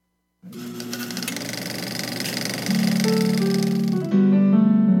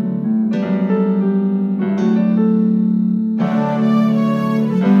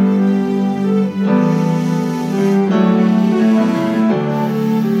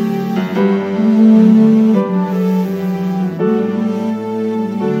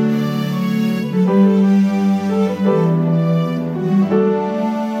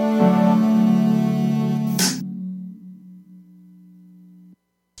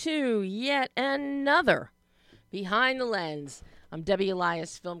to yet another Behind the Lens. I'm Debbie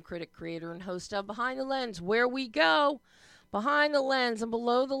Elias, film critic, creator, and host of Behind the Lens, where we go behind the lens and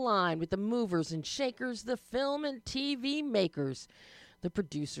below the line with the movers and shakers, the film and TV makers, the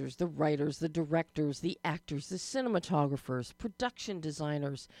producers, the writers, the directors, the actors, the cinematographers, production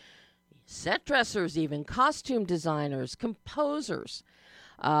designers, set dressers even, costume designers, composers,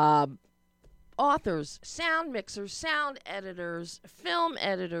 authors, sound mixers, sound editors, film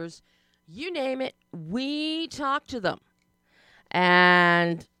editors, you name it, we talk to them.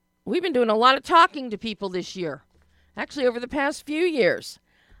 And we've been doing a lot of talking to people this year, actually over the past few years.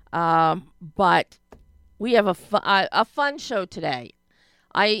 But we have a fun show today.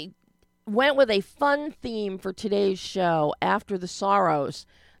 I went with a fun theme for today's show after the sorrows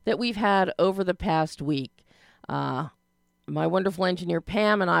that we've had over the past week. My wonderful engineer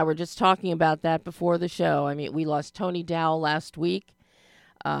Pam and I were just talking about that before the show. I mean, we lost Tony Dow last week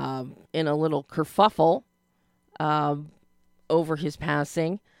in a little kerfuffle over his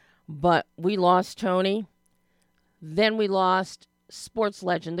passing. But we lost Tony. Then we lost sports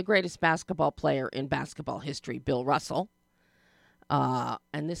legend, the greatest basketball player in basketball history, Bill Russell.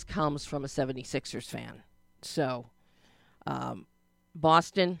 And this comes from a 76ers fan. So,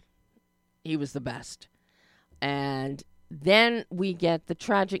 Boston, he was the best. And then we get the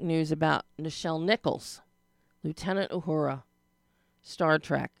tragic news about Nichelle Nichols, Lieutenant Uhura, Star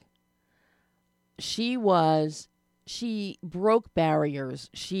Trek. She broke barriers.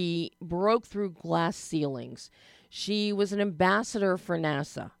 She broke through glass ceilings. She was an ambassador for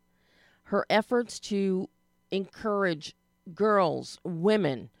NASA. Her efforts to encourage girls,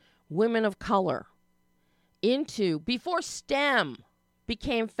 women of color, before STEM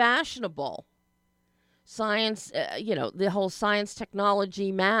became fashionable, science, the whole science,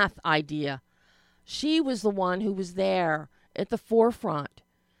 technology, math idea, she was the one who was there at the forefront,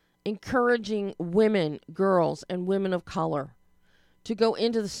 encouraging women, girls, and women of color to go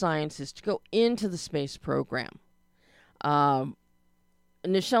into the sciences, to go into the space program.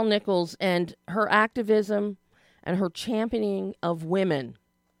 Nichelle Nichols and her activism and her championing of women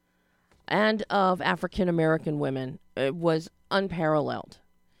and of African-American women was unparalleled.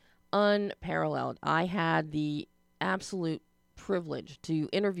 Unparalleled. I had the absolute privilege to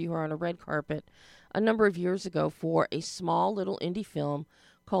interview her on a red carpet a number of years ago for a small little indie film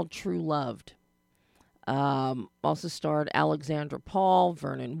called True Loved. Also starred Alexandra Paul,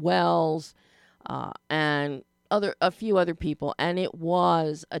 Vernon Wells, and a few other people. And it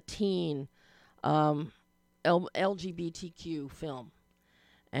was a teen LGBTQ film.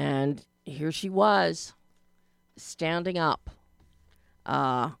 And here she was, standing up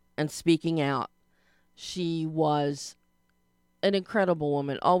and speaking out. She was an incredible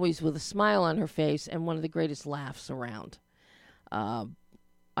woman, always with a smile on her face and one of the greatest laughs around. I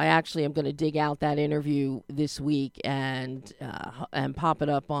actually am going to dig out that interview this week and pop it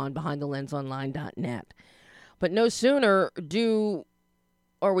up on BehindTheLensOnline.net. But no sooner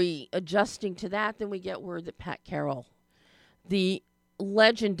are we adjusting to that than we get word that Pat Carroll, the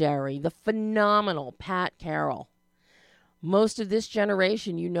legendary, the phenomenal Pat Carroll, most of this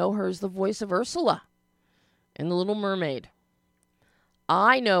generation, you know her as the voice of Ursula in The Little Mermaid.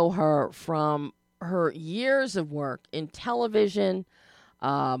 I know her from her years of work in television.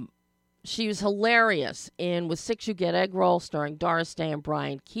 She was hilarious in With Six You Get Egg Roll, starring Doris Day and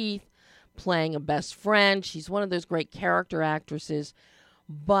Brian Keith, playing a best friend. She's one of those great character actresses.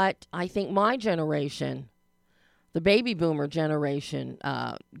 But I think my generation, the baby boomer generation,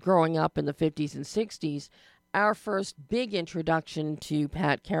 growing up in the 50s and 60s, our first big introduction to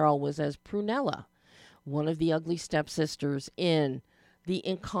Pat Carroll was as Prunella, one of the ugly stepsisters in the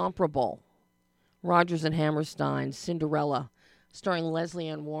incomparable Rodgers and Hammerstein Cinderella, starring Leslie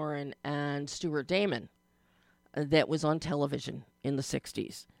Ann Warren and Stuart Damon, that was on television in the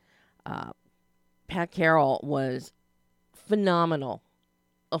 60s. Pat Carroll was phenomenal,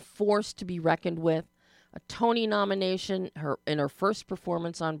 a force to be reckoned with, a Tony nomination in her first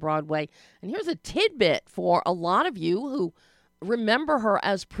performance on Broadway. And here's a tidbit for a lot of you who remember her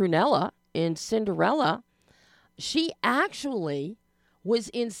as Prunella in Cinderella. She actually was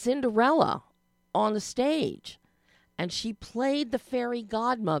in Cinderella on the stage, and she played the fairy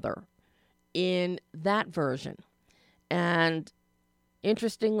godmother in that version. And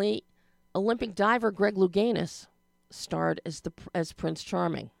interestingly, Olympic diver Greg Louganis starred as Prince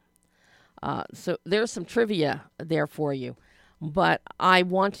Charming. So there's some trivia there for you. But I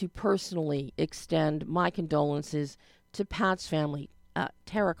want to personally extend my condolences to Pat's family,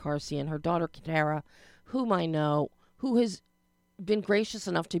 Tara Carsey and her daughter Tara, whom I know, who has been gracious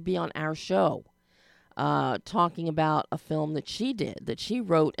enough to be on our show. talking about a film that she did, that she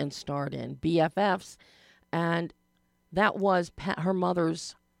wrote and starred in, BFFs, and that was her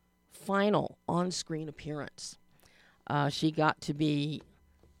mother's final on-screen appearance. She got to be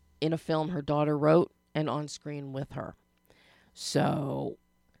in a film her daughter wrote and on screen with her. So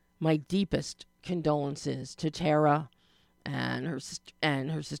my deepest condolences to Tara and her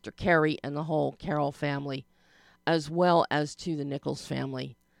sister Carrie and the whole Carroll family, as well as to the Nichols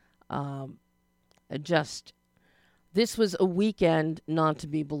family. This was a weekend not to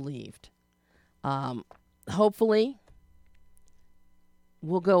be believed. Hopefully,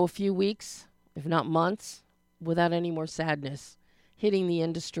 we'll go a few weeks, if not months, without any more sadness hitting the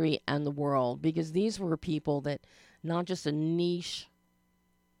industry and the world, because these were people that, not just a niche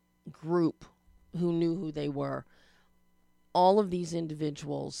group who knew who they were, all of these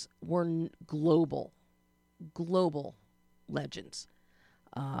individuals were global legends.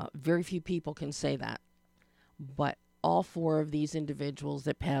 Very few people can say that, but all four of these individuals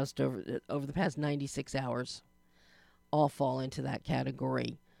that passed over the past 96 hours all fall into that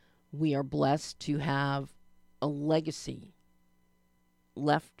category. We are blessed to have a legacy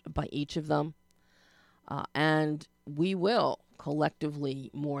left by each of them, and we will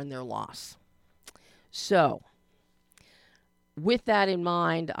collectively mourn their loss. So, with that in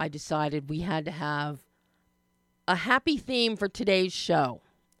mind, I decided we had to have a happy theme for today's show.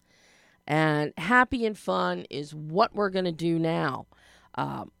 And happy and fun is what we're going to do now.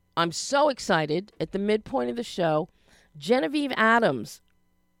 I'm so excited. At the midpoint of the show, Genevieve Adams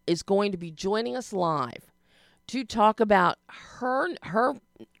is going to be joining us live to talk about her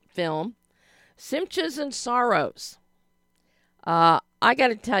film, Simchas and Sorrows. I got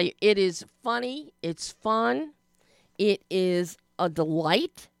to tell you, it is funny. It's fun. It is a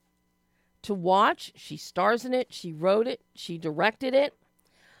delight to watch. She stars in it. She wrote it. She directed it.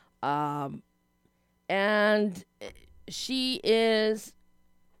 And she is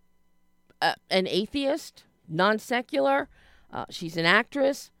an atheist, non-secular. She's an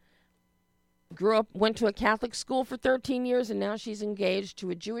actress. Went to a Catholic school for 13 years, and now she's engaged to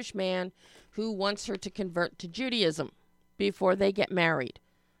a Jewish man who wants her to convert to Judaism before they get married.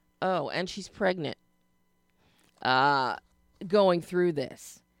 Oh, and she's pregnant. Going through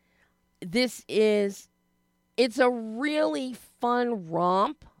this. It's a really fun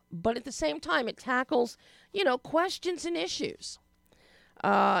romp, but at the same time, it tackles, questions and issues,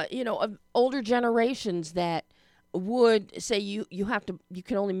 of older generations that would say you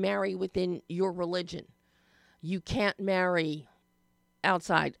can only marry within your religion. You can't marry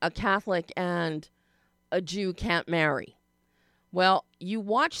outside. A Catholic and a Jew can't marry. Well, you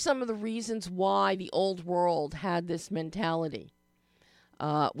watch some of the reasons why the old world had this mentality,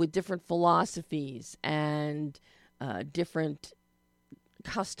 with different philosophies and different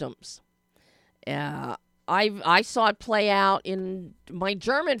customs. I saw it play out in my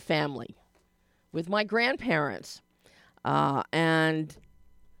German family with my grandparents, and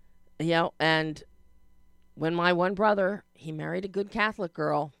when my one brother, he married a good Catholic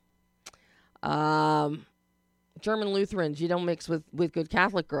girl. German Lutherans, you don't mix with good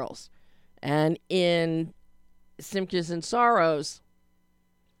Catholic girls. And in Simchas and Sorrows,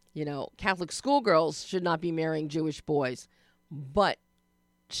 Catholic schoolgirls should not be marrying Jewish boys, but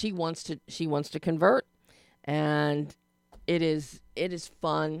she wants to convert, and it is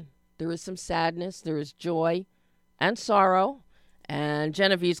fun. There is some sadness, there is joy and sorrow, and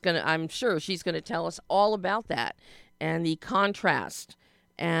Genevieve's I'm sure she's gonna tell us all about that and the contrast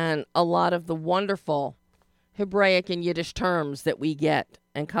and a lot of the wonderful Hebraic and Yiddish terms that we get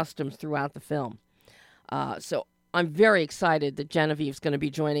and customs throughout the film. So I'm very excited that Genevieve's going to be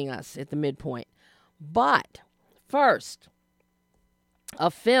joining us at the midpoint. But first,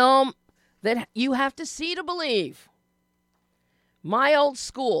 a film that you have to see to believe. My Old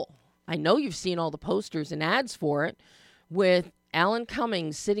School. I know you've seen all the posters and ads for it, with Alan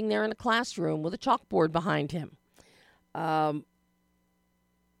Cummings sitting there in a classroom with a chalkboard behind him. John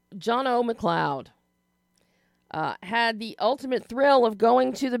O. McLeod had the ultimate thrill of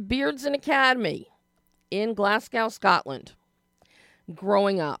going to the Beardston Academy in Glasgow, Scotland,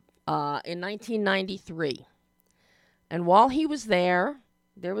 growing up in 1993. And while he was there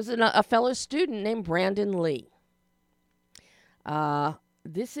was a fellow student named Brandon Lee.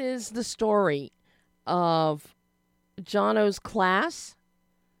 This is the story of John O's class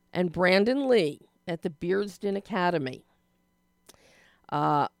and Brandon Lee at the Beardston Academy.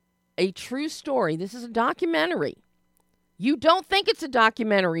 A true story. This is a documentary. You don't think it's a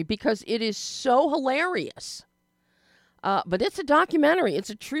documentary because it is so hilarious. But it's a documentary. It's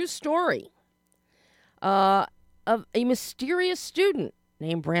a true story of a mysterious student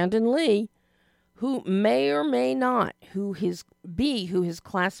named Brandon Lee who may or may not who his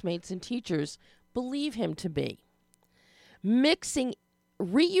classmates and teachers believe him to be.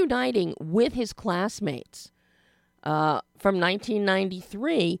 Reuniting with his classmates from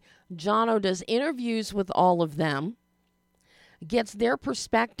 1993, Jono does interviews with all of them, gets their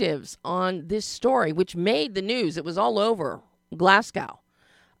perspectives on this story, which made the news. It was all over Glasgow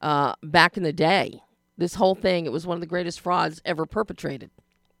back in the day. This whole thing, it was one of the greatest frauds ever perpetrated.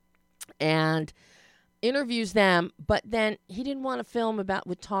 And interviews them, but then he didn't want to film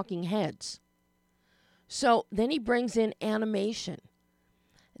with talking heads. So then he brings in animation.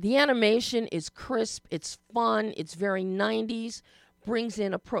 The animation is crisp, it's fun, it's very 90s, brings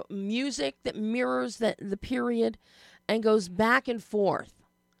in music that mirrors the period, and goes back and forth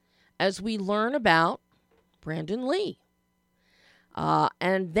as we learn about Brandon Lee.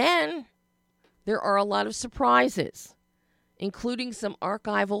 And then there are a lot of surprises, including some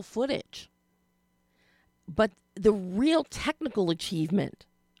archival footage. But the real technical achievement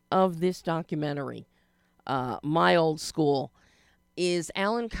of this documentary, My Old School, is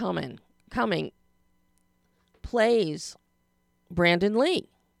Alan Cumming plays Brandon Lee.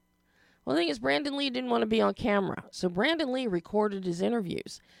 Well, the thing is, Brandon Lee didn't want to be on camera, so Brandon Lee recorded his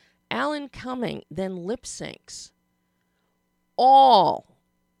interviews. Alan Cumming then lip syncs all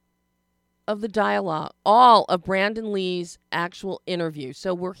of the dialogue, all of Brandon Lee's actual interview.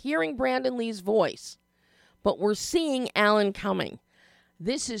 So we're hearing Brandon Lee's voice, but we're seeing Alan Cumming.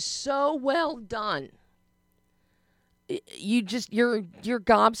 This is so well done. You're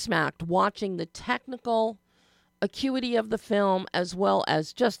gobsmacked watching the technical acuity of the film as well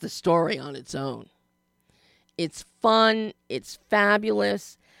as just the story on its own. It's fun, it's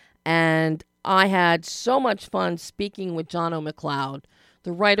fabulous, and I had so much fun speaking with Jono McLeod,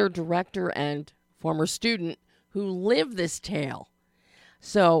 the writer, director, and former student who lived this tale.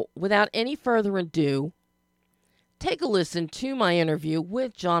 So, without any further ado, take a listen to my interview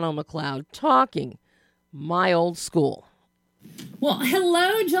with Jono McLeod talking My Old School. Well,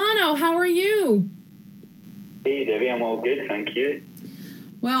 hello, Jono. How are you? Hey, Debbie. I'm all good, thank you.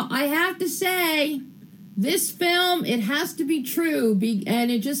 Well, I have to say, this film, it has to be true,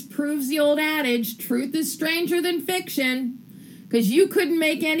 and it just proves the old adage, truth is stranger than fiction, because you couldn't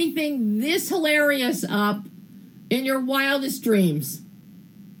make anything this hilarious up in your wildest dreams.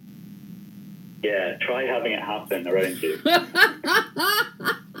 Yeah, try having it happen around you.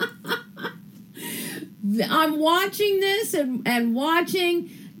 I'm watching this and watching,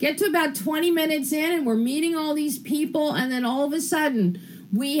 get to about 20 minutes in, and we're meeting all these people, and then all of a sudden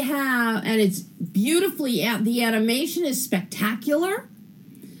we have, and it's beautifully, the animation is spectacular,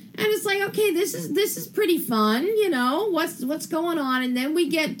 and it's like, okay, this is pretty fun, you know, what's going on, and then we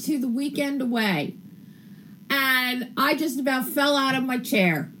get to The Weekend Away, and I just about fell out of my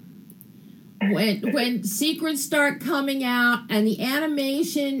chair. When secrets start coming out and the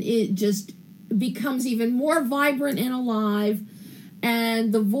animation, it just becomes even more vibrant and alive,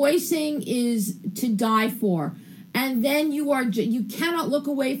 and the voicing is to die for. And then you cannot look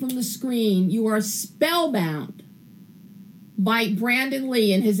away from the screen. You are spellbound by Brandon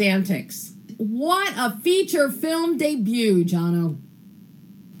Lee and his antics. What a feature film debut, Jono.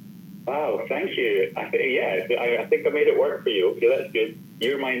 Wow, thank you. I think I made it work for you. Okay, that's good.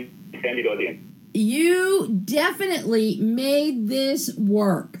 You're my intended audience. You definitely made this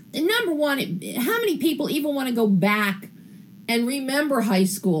work. And number one, how many people even want to go back and remember high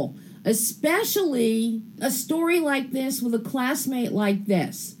school? Especially a story like this with a classmate like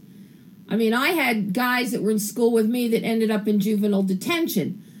this. I mean, I had guys that were in school with me that ended up in juvenile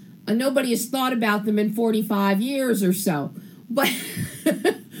detention. Nobody has thought about them in 45 years or so. But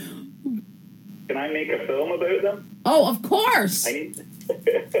can I make a film about them? Oh, of course. I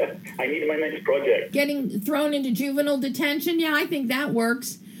need my next project. Getting thrown into juvenile detention? Yeah, I think that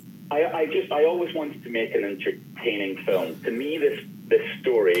works. I always wanted to make an entertaining film. To me, this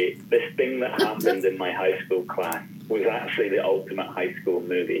story, this thing that happened in my high school class, was actually the ultimate high school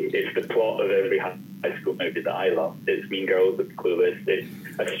movie. It's the plot of every high school movie that I love. It's Mean Girls, it's Clueless, it's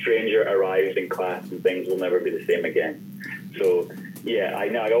a stranger arrives in class and things will never be the same again. So, yeah, I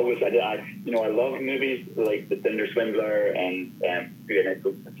love movies like The Tinder Swindler and See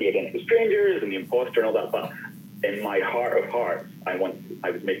Identical Strangers and The Imposter and all that, but in my heart of hearts, I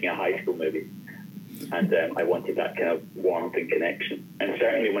was making a high school movie. And I wanted that kind of warmth and connection. And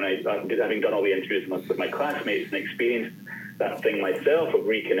certainly when having done all the interviews with my classmates and experienced that thing myself of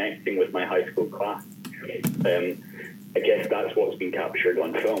reconnecting with my high school class, I guess that's what's been captured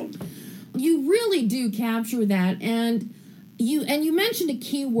on film. You really do capture that. And you mentioned a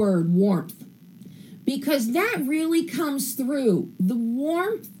key word, warmth, because that really comes through. The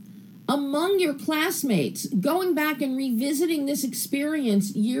warmth among your classmates, going back and revisiting this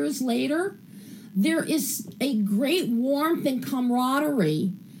experience years later, there is a great warmth and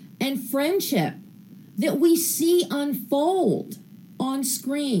camaraderie and friendship that we see unfold on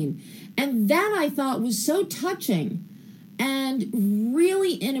screen. And that I thought was so touching and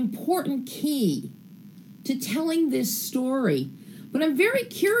really an important key to telling this story. But I'm very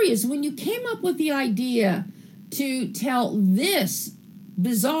curious, when you came up with the idea to tell this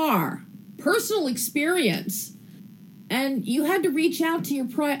bizarre personal experience, and you had to reach out to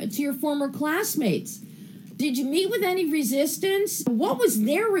your former classmates, did you meet with any resistance? What was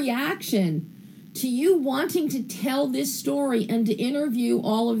their reaction to you wanting to tell this story and to interview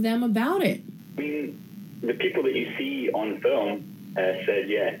all of them about it? I mean, the people that you see on film said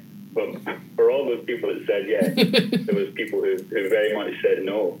yes. But for all those people that said yes, there was people who very much said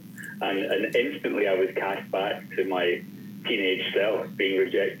no. And instantly I was cast back to my teenage self, being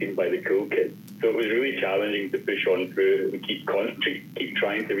rejected by the cool kids. So it was really challenging to push on through and keep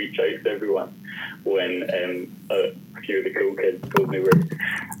trying to reach out to everyone when a few of the cool kids told me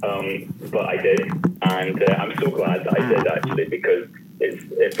but I did. And I'm so glad that I did, actually, because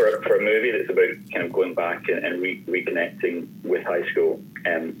it's for a movie that's about kind of going back and reconnecting with high school.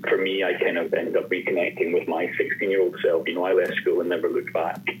 For me, I kind of ended up reconnecting with my 16-year-old self. You know, I left school and never looked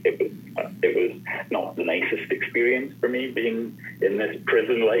back. It was not the nicest experience for me, being in this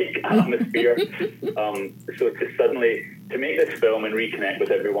prison-like atmosphere. So to make this film and reconnect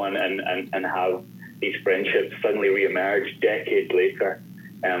with everyone and have these friendships suddenly reemerge decades later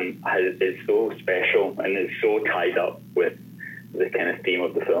is so special and is so tied up with the kind of theme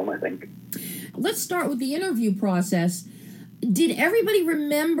of the film, I think. Let's start with the interview process. Did everybody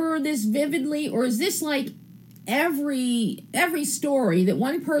remember this vividly, or is this like every story that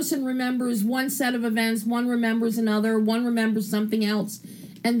one person remembers one set of events, one remembers another, one remembers something else,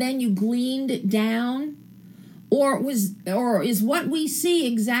 and then you gleaned it down? Or is what we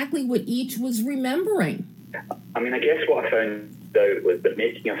see exactly what each was remembering? I mean, I guess what I found out was that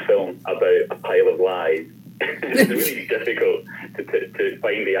making a film about a pile of lies is really difficult to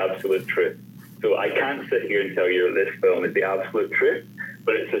find the absolute truth. So I can't sit here and tell you that this film is the absolute truth,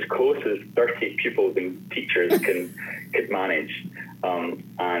 but it's as close as 30 pupils and teachers could manage. And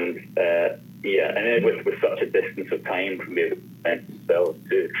then with such a distance of time from the event itself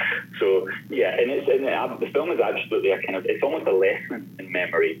too. So yeah, the film is absolutely it's almost a lesson in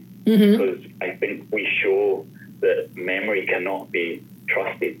memory, because I think we show that memory cannot be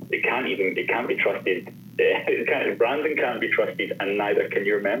trusted. It can't be trusted. Brandon can't be trusted, and neither can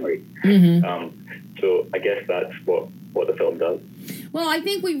your memory. So I guess that's what the film does. Well, I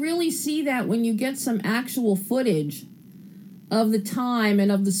think we really see that when you get some actual footage of the time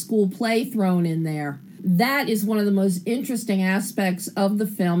and of the school play thrown in there. That is one of the most interesting aspects of the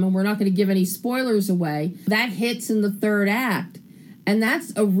film, and we're not going to give any spoilers away. That hits in the third act, and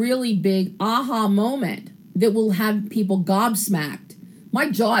that's a really big aha moment that will have people gobsmacked. My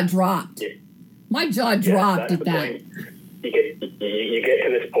jaw dropped. Yeah. My jaw dropped at that. Point. You get to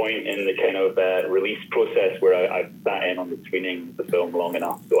this point in the kind of release process where I've sat in on the screening of the film long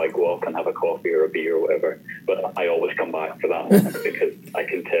enough, so I go off and have a coffee or a beer or whatever. But I always come back to that moment because I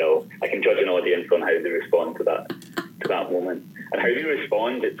can judge an audience on how they respond to that moment. And how they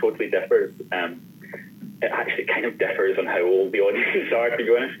respond, it totally differs. It actually kind of differs on how old the audiences are, to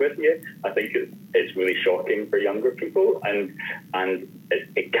be honest with you. I think it's really shocking for younger people, and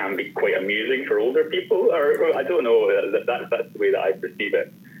it can be quite amusing for older people, or I don't know, that's the way that I perceive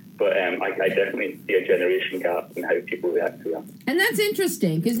it. But I definitely see a generation gap in how people react to that. And that's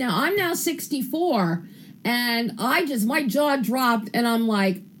interesting, because I'm now 64, and my jaw dropped, and I'm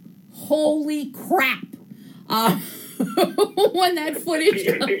like, holy crap. When that footage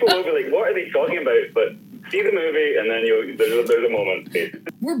people will be like, what are they talking about? But see the movie, and then there's a moment.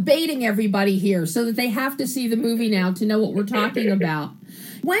 We're baiting everybody here so that they have to see the movie now to know what we're talking about.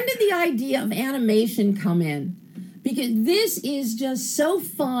 When did the idea of animation come in? Because this is just so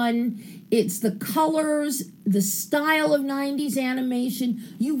fun. It's the colors, the style of 90s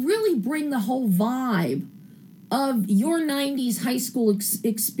animation. You really bring the whole vibe of your 90s high school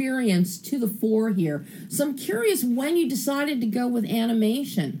experience to the fore here. So I'm curious when you decided to go with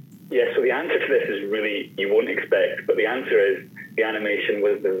animation. Yeah, so the answer to this is really, you won't expect, but the answer is the animation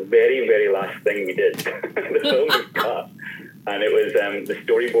was the very, very last thing we did. The film was cut, and it was, the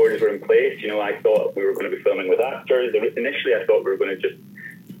storyboards were in place. I thought we were going to be filming with actors. Initially, I thought we were going to just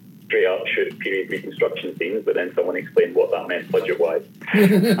straight up shoot period reconstruction scenes, but then someone explained what that meant budget-wise.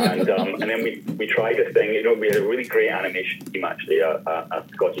 And then we tried a thing. We had a really great animation team, actually, a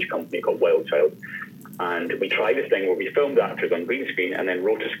Scottish company called Wild Child. And we tried this thing where we filmed actors on green screen and then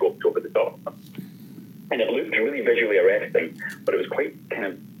rotoscoped over the top. And it looked really visually arresting, but it was quite kind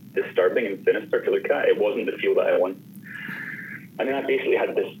of disturbing and sinister to look at. It wasn't the feel that I wanted. And then I basically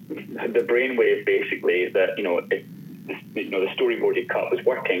had the brainwave basically that, the storyboarded cut was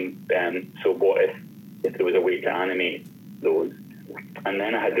working. So what if there was a way to animate those? And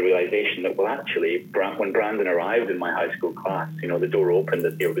then I had the realization that, well, actually, when Brandon arrived in my high school class, the door opened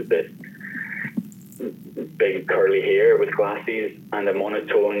and there was this big curly hair with glasses and a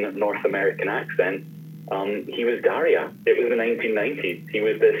monotone North American accent. He was Daria. It was the 1990s. He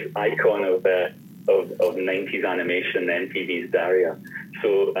was this icon of 90s animation, NTV's Daria.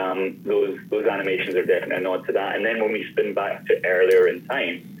 So those animations are definitely a nod to that. And then when we spin back to earlier in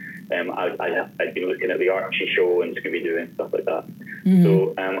time, I'd been looking at the Archie show and Scooby-Doo and stuff like that. Mm-hmm.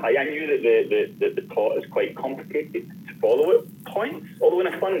 So I knew that the plot is quite complicated to follow at points, although in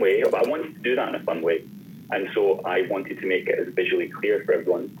a fun way. But I wanted to do that in a fun way. And so I wanted to make it as visually clear for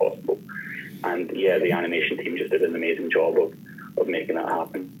everyone as possible. And yeah, the animation team just did an amazing job of making that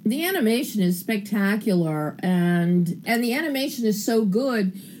happen. The animation is spectacular, and the animation is so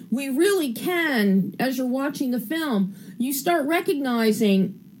good. We really can, as you're watching the film, you start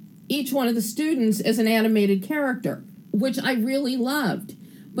recognizing each one of the students as an animated character, which I really loved.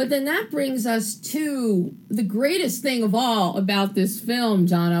 But then that brings us to the greatest thing of all about this film,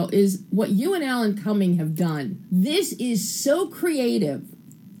 Jono, is what you and Alan Cumming have done. This is so creative,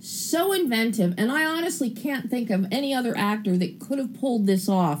 so inventive, and I honestly can't think of any other actor that could have pulled this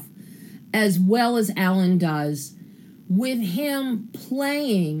off as well as Alan does, with him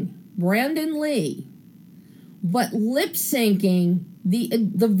playing Brandon Lee, but lip-syncing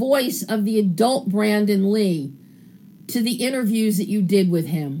the voice of the adult Brandon Lee to the interviews that you did with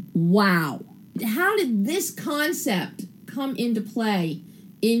him. Wow. How did this concept come into play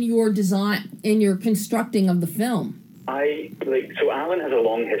in your design, in your constructing of the film? So Alan has a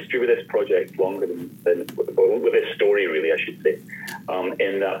long history with this project, longer than with this story, really, I should say.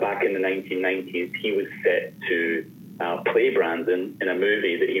 In that back in the 1990s, he was set to play Brandon in a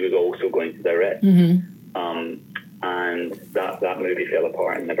movie that he was also going to direct. Mm-hmm. And that movie fell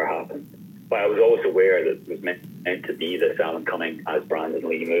apart and never happened. But I was always aware that it was meant to be this Alan Cumming as Brandon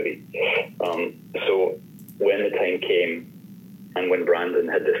Lee movie. So when the time came, and when Brandon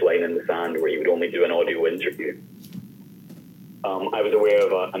had this line in the sand where he would only do an audio interview, I was aware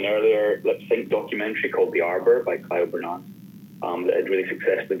of an earlier lip-sync documentary called The Arbor by Kyle Bernard that had really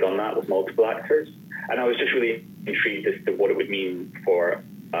successfully done that with multiple actors. And I was just really intrigued as to what it would mean for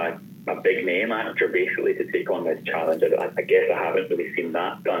a big-name actor, basically, to take on this challenge. I guess I haven't really seen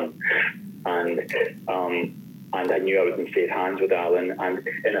that done. And I knew I was in safe hands with Alan. And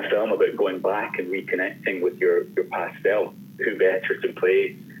in a film about going back and reconnecting with your past self, who better to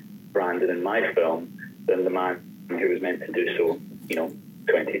play Brandon in my film than the man who was meant to do so,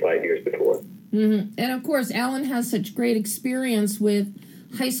 25 years before. Mm-hmm. And of course, Alan has such great experience with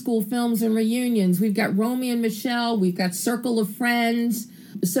high school films and reunions. We've got Romy and Michelle, we've got Circle of Friends.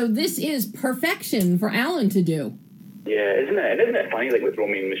 So this is perfection for Alan to do. Yeah, isn't it? And isn't it funny, like with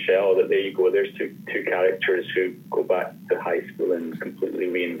Romy and Michelle, that there you go, there's two characters who go back to high school and completely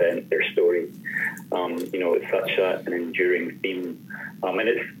reinvent their story. It's such an enduring theme. And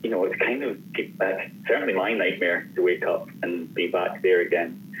it's kind of, certainly my nightmare to wake up and be back there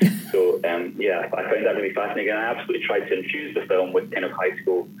again. So, I found that really fascinating. And I absolutely tried to infuse the film with kind of high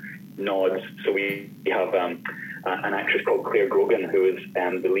school nods. So we have an actress called Claire Grogan, who is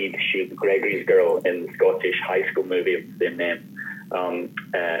the lead. She was Gregory's girl in the Scottish high school movie of the same name.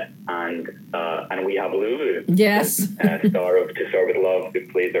 And we have Lulu, yes, star of To Serve With Love, who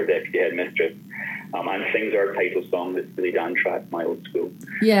plays our deputy headmistress, and sings our title song, "The Billy Dan Track," My Old School.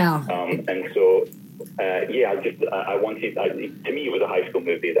 Yeah. And so, I wanted. To me, it was a high school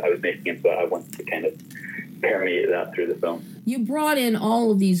movie that I was making, and so I wanted to kind of permeate that through the film. You brought in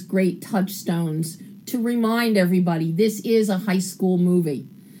all of these great touchstones to remind everybody this is a high school movie.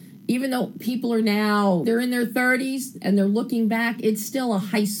 Even though people are now, they're in their 30s and they're looking back, it's still a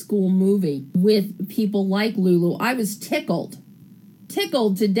high school movie with people like Lulu. I was tickled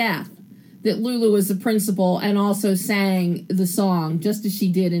to death that Lulu was the principal and also sang the song just as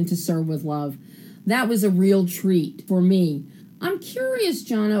she did in To Serve With Love. That was a real treat for me. I'm curious,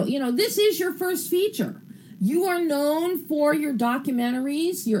 Jono, this is your first feature. You are known for your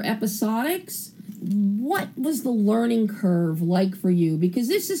documentaries, your episodics. What was the learning curve like for you? Because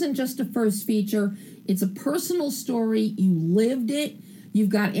this isn't just a first feature. It's a personal story. You lived it. You've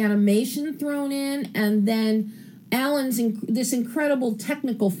got animation thrown in. And then Alan's this incredible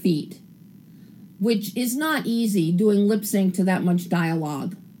technical feat, which is not easy, doing lip sync to that much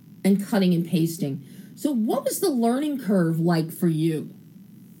dialogue and cutting and pasting. So what was the learning curve like for you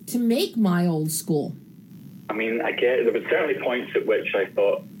to make My Old School? I mean, I get there were certainly points at which I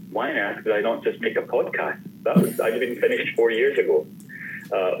thought, why on earth did I not just make a podcast? I'd been finished 4 years ago.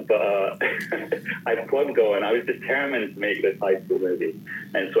 But I plugged on. I was determined to make this high school movie.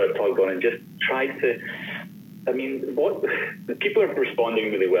 And so I plugged on and just tried to, I mean, people are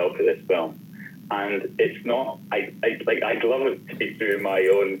responding really well to this film. And it's not, I'd love it to be through my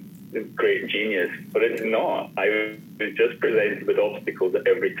own great genius, but it's not. I was just presented with obstacles at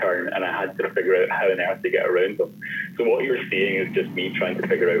every turn, and I had to figure out how on earth to get around them. So what you're seeing is just me trying to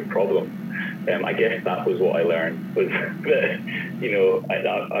figure out problems. I guess that was what I learned, was that,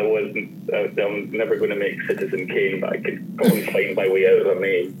 I was never going to make Citizen Kane, but I could probably find my way out of a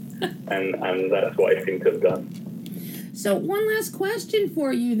maze, and that's what I seem to have done. So one last question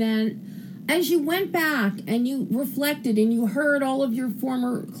for you then. As you went back and you reflected and you heard all of your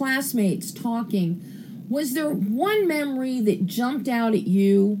former classmates talking, was there one memory that jumped out at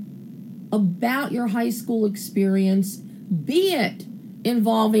you about your high school experience, be it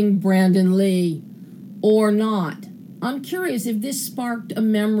involving Brandon Lee or not? I'm curious if this sparked a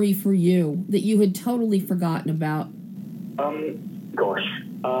memory for you that you had totally forgotten about.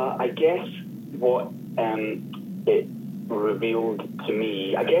 I guess what it revealed to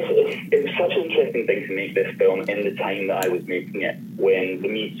me, I guess it was such an interesting thing to make this film in the time that I was making it, when the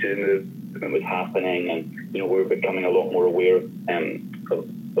Me Too movement was happening, and we were becoming a lot more aware of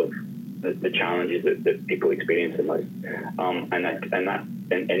the challenges that people experience in life, and that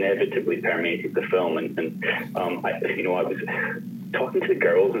inevitably permeated the film. And I was talking to the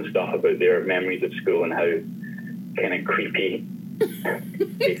girls and stuff about their memories of school and how kind of creepy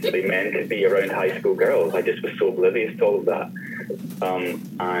basically meant to be around high school girls. I just was so oblivious to all of that.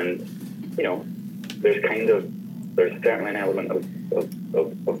 And there's certainly an element of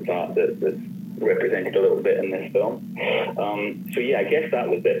that that's represented a little bit in this film. I guess that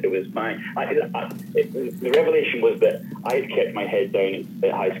was it. It was the revelation was that I had kept my head down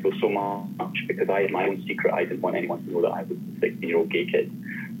at high school so much because I had my own secret. I didn't want anyone to know that I was a 16-year-old gay kid,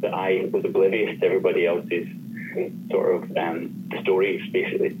 that I was oblivious to everybody else's sort of stories,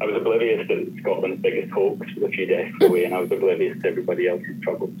 basically. I was oblivious that Scotland's biggest hoax was a few desks away, and I was oblivious to everybody else's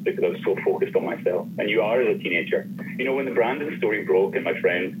struggles because I was so focused on myself. And you are as a teenager. When the Brandon story broke and my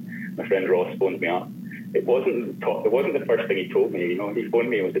friend Ross phoned me up, it wasn't the first thing he told me. He phoned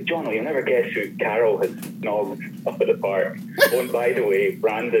me and was like, "John, you'll never guess who Carol has snogged up at the park. Oh, and by the way,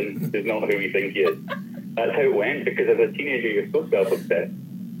 Brandon is not who we think he is." That's how it went, because as a teenager, you're so self-obsessed.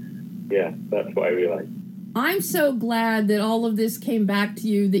 Yeah, that's what I realized. I'm so glad that all of this came back to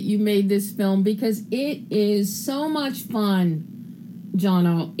you, that you made this film, because it is so much fun,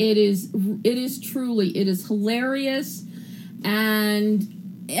 Jono. It is truly hilarious, and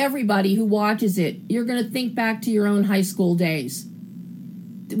everybody who watches it, you're going to think back to your own high school days.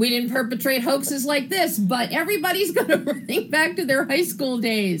 We didn't perpetrate hoaxes like this, but everybody's going to think back to their high school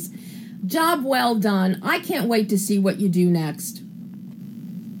days. Job well done. I can't wait to see what you do next.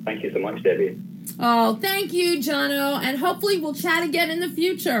 Thank you so much, Debbie. Oh, thank you, Jono, and hopefully we'll chat again in the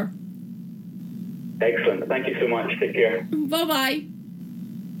future. Excellent. Thank you so much. Take care. Bye-bye.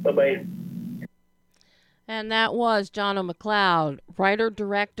 Bye-bye. And that was Jono McLeod, writer,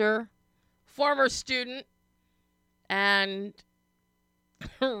 director, former student, and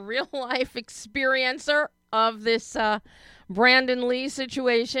real-life experiencer of this Brandon Lee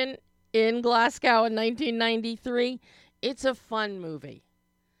situation in Glasgow in 1993. It's a fun movie.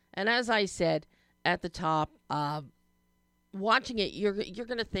 And as I said at the top, watching it, you're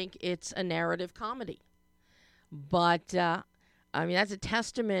going to think it's a narrative comedy. But, that's a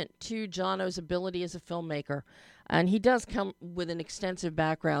testament to Jono's ability as a filmmaker. And he does come with an extensive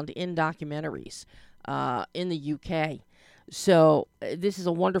background in documentaries in the UK. So this is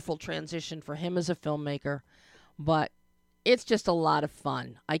a wonderful transition for him as a filmmaker. But it's just a lot of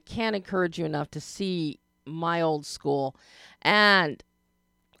fun. I can't encourage you enough to see My Old School. And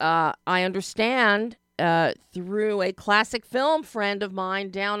I understand through a classic film friend of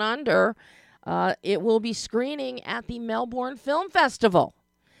mine down under, it will be screening at the Melbourne Film Festival.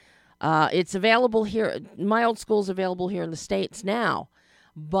 It's available here. My Old School is available here in the States now,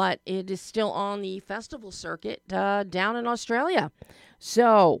 but it is still on the festival circuit down in Australia.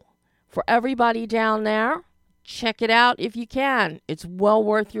 So for everybody down there, check it out if you can. It's well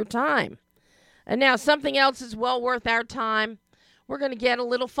worth your time. And now something else is well worth our time. We're going to get a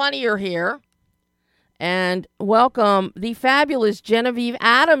little funnier here and welcome the fabulous Genevieve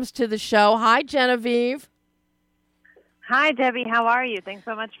Adams to the show. Hi, Genevieve. Hi, Debbie. How are you? Thanks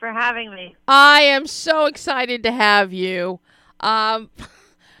so much for having me. I am so excited to have you. I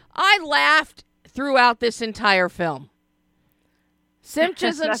laughed throughout this entire film.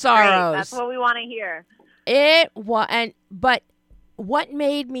 Simchas and That's Sorrows. Great. That's what we want to hear. But what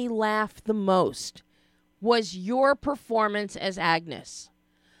made me laugh the most was your performance as Agnes.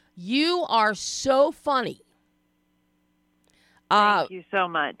 You are so funny. Thank you so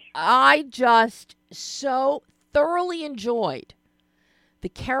much. I just so thoroughly enjoyed the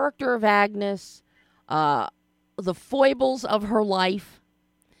character of Agnes, the foibles of her life,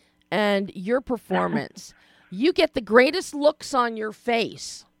 and your performance. You get the greatest looks on your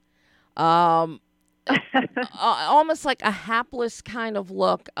face. Almost like a hapless kind of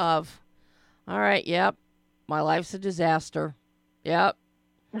look of, all right, yep, my life's a disaster. Yep.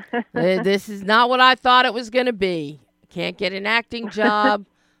 This is not what I thought it was going to be. Can't get an acting job.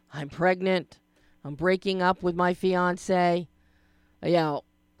 I'm pregnant. I'm breaking up with my fiance. You know,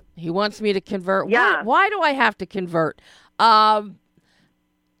 he wants me to convert. Yeah. Why do I have to convert?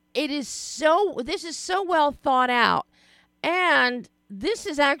 This is so well thought out. And this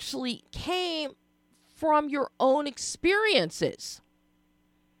is actually came from your own experiences.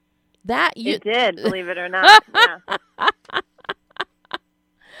 It did, believe it or not. Yeah.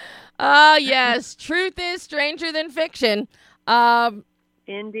 Yes. Truth is stranger than fiction.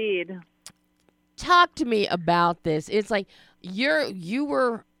 Indeed. Talk to me about this. It's like you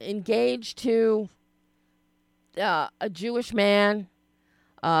were engaged to a Jewish man,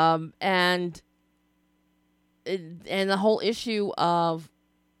 and the whole issue of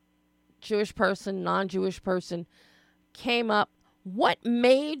Jewish person, non-Jewish person came up. What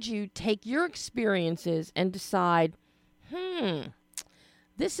made you take your experiences and decide,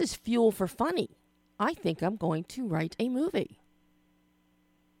 this is fuel for funny. I think I'm going to write a movie.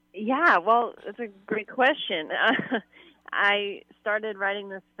 Yeah, well, that's a great question. I started writing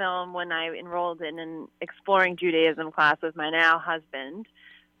this film when I enrolled in an Exploring Judaism class with my now husband.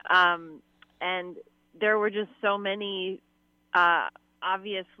 And there were just so many,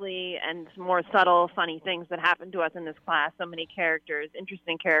 obviously, and more subtle, funny things that happened to us in this class, so many characters,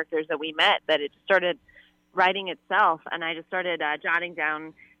 interesting characters that we met, that it started writing itself. And I just started jotting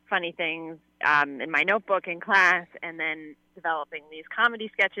down funny things in my notebook in class, and then developing these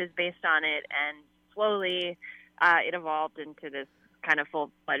comedy sketches based on it. And slowly it evolved into this kind of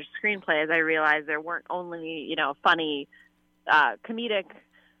full-fledged screenplay, as I realized there weren't only, funny comedic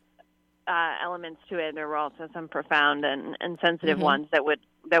elements to it. There were also some profound and sensitive ones that would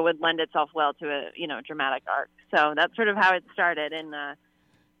lend itself well to a dramatic arc. So that's sort of how it started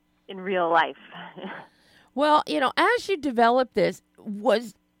in real life. Well, as you developed this,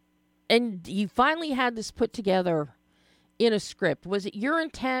 and you finally had this put together in a script, was it your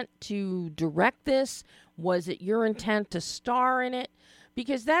intent to direct this? Was it your intent to star in it?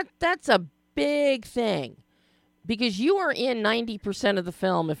 Because that's a big thing. Because you are in 90% of the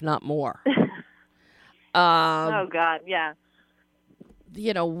film, if not more. Oh God, yeah.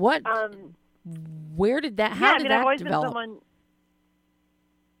 What? Where did that? How did that I've always develop? been someone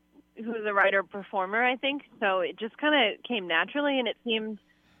who's a writer performer, I think. So it just kind of came naturally, and it seemed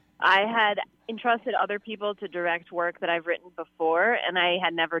I had entrusted other people to direct work that I've written before, and I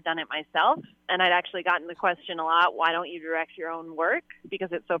had never done it myself. And I'd actually gotten the question a lot, why don't you direct your own work? Because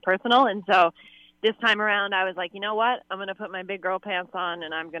it's so personal. And so this time around, I was like, you know what? I'm going to put my big girl pants on,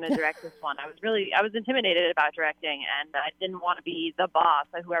 and I'm going to direct this one. I was intimidated about directing, and I didn't want to be the boss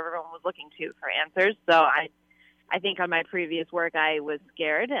who everyone was looking to for answers. So I think on my previous work, I was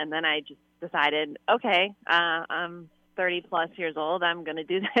scared, and then I just decided, okay, I'm 30 plus years old. I'm going to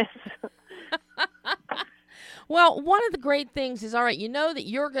do this. Well, one of the great things is, all right, you know that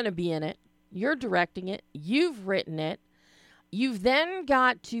you're going to be in it. You're directing it. You've written it. You've then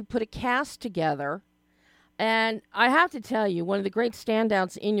got to put a cast together. And I have to tell you, one of the great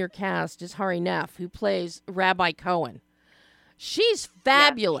standouts in your cast is Hari Neff, who plays Rabbi Cohen. She's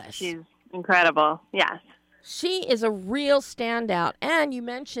fabulous. Yes, she's incredible. Yes. She is a real standout. And you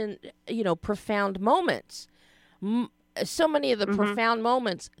mentioned, profound moments. So many of the profound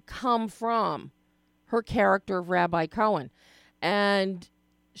moments come from her character of Rabbi Cohen. And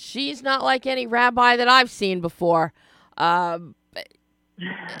she's not like any rabbi that I've seen before. Yeah,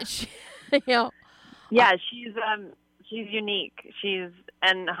 she's unique.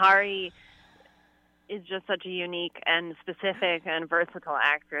 And Hari is just such a unique and specific and versatile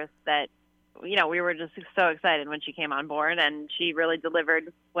actress that, we were just so excited when she came on board, and she really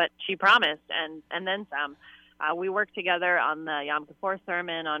delivered what she promised and then some. We worked together on the Yom Kippur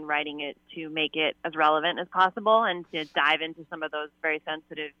sermon, on writing it to make it as relevant as possible and to dive into some of those very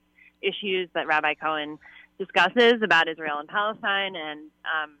sensitive issues that Rabbi Cohen discusses about Israel and Palestine. And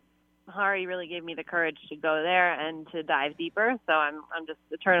Hari really gave me the courage to go there and to dive deeper. So I'm just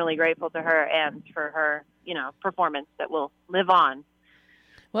eternally grateful to her and for her, performance that will live on.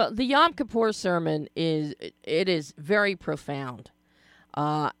 Well, the Yom Kippur sermon is very profound,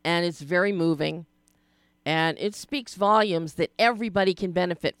 and it's very moving, and it speaks volumes that everybody can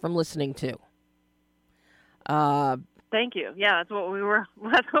benefit from listening to. Thank you. Yeah, that's what we were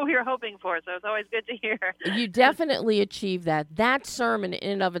hoping for. So it's always good to hear. You definitely achieved that. That sermon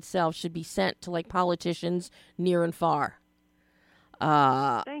in and of itself should be sent to politicians near and far.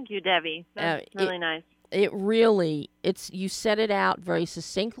 Thank you, Debbie. That's really nice. You set it out very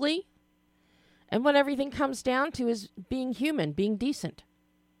succinctly, and what everything comes down to is being human, being decent.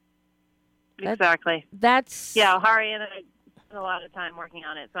 Exactly. Hari and I spent a lot of time working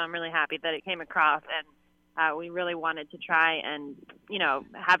on it, so I'm really happy that it came across, and we really wanted to try and,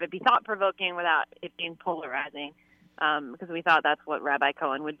 have it be thought-provoking without it being polarizing, because we thought that's what Rabbi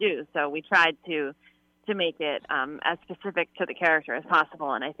Cohen would do. So we tried to make it as specific to the character as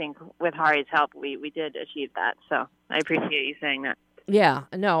possible, and I think with Hari's help, we did achieve that. So I appreciate you saying that. Yeah,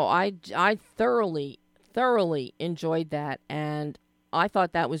 no, I thoroughly enjoyed that, and I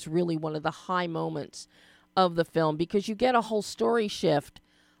thought that was really one of the high moments of the film, because you get a whole story shift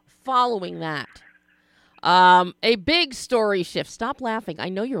following that. A big story shift. Stop laughing. I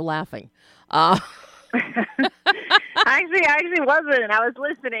know you're laughing. I actually wasn't. I was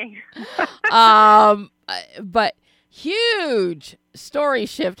listening. But huge story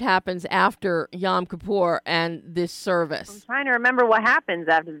shift happens after Yom Kippur and this service. I'm trying to remember what happens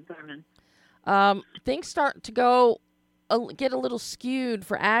after the sermon. Things start to get a little skewed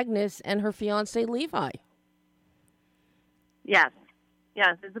for Agnes and her fiancé Levi. Yes,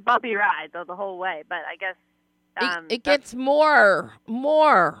 it's a bumpy ride the whole way, but I guess it gets more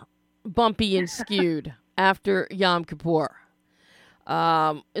bumpy and skewed after Yom Kippur,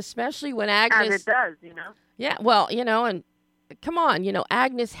 especially when Agnes. As it does, Yeah, well, and come on,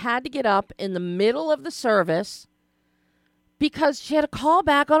 Agnes had to get up in the middle of the service because she had a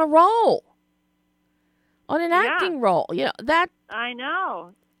callback on a role, on an acting role. That I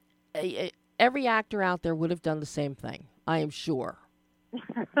know. Every actor out there would have done the same thing, I am sure.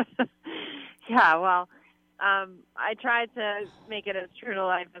 Yeah, well, I tried to make it as true to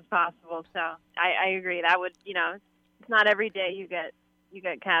life as possible, so I agree. That would, it's not every day you get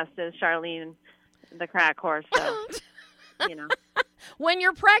cast as Charlene, the crack horse, so, When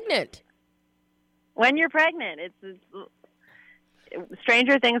you're pregnant. It's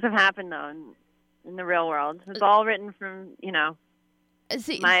stranger things have happened, though, in the real world. It's all written from,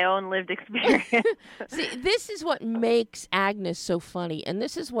 my own lived experience. See, this is what makes Agnes so funny, and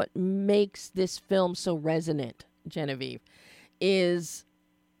this is what makes this film so resonant, Genevieve, is,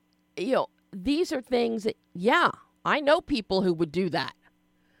 these are things that, I know people who would do that.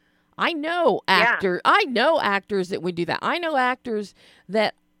 I know actors that would do that. I know actors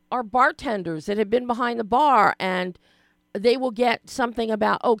that are bartenders that have been behind the bar, and they will get something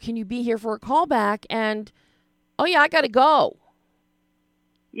about, can you be here for a callback? And, I got to go.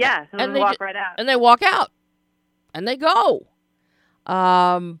 Yeah, so and they walk right out. And they walk out. And they go.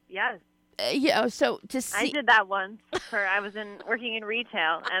 Yes. So to see... I did that once. I was working in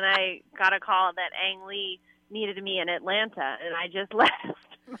retail, and I got a call that Ang Lee needed me in Atlanta, and I just left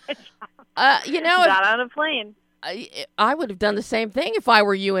my job. Got on a plane. I would have done the same thing if I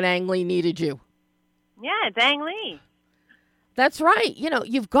were you and Ang Lee needed you. Yeah, it's Ang Lee. That's right.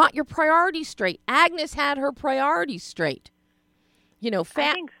 You've got your priorities straight. Agnes had her priorities straight. I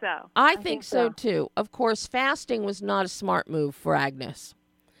think so. I think so too. Of course, fasting was not a smart move for Agnes.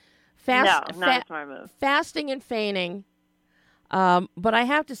 No, not a smart move. Fasting and feigning. But I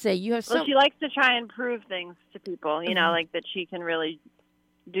have to say, you have she likes to try and prove things to people, like that she can really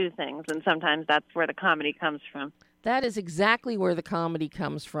do things. And sometimes that's where the comedy comes from. That is exactly where the comedy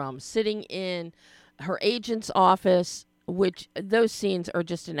comes from. Sitting in her agent's office, which those scenes are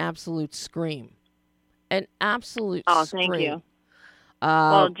just an absolute scream. An absolute scream. Oh, thank you.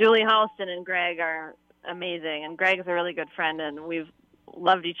 Well, Julie Halston and Greg are amazing, and Greg is a really good friend, and we've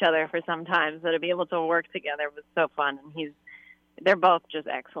loved each other for some time. So to be able to work together was so fun, and they're both just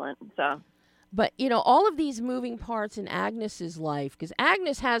excellent. So, but all of these moving parts in Agnes's life, because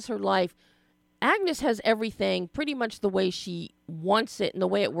Agnes has her life. Agnes has everything pretty much the way she wants it and the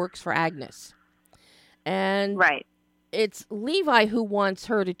way it works for Agnes, and right. It's Levi who wants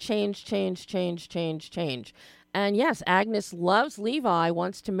her to change. And yes, Agnes loves Levi,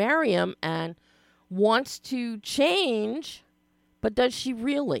 wants to marry him, and wants to change, but does she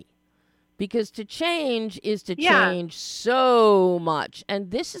really? Because to change is to change so much.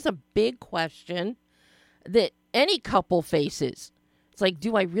 And this is a big question that any couple faces. It's like,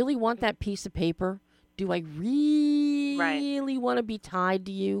 do I really want that piece of paper? Do I really want to be tied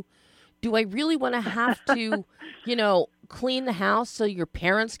to you? Do I really want to have to, clean the house so your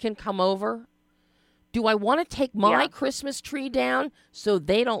parents can come over? Do I want to take my Christmas tree down so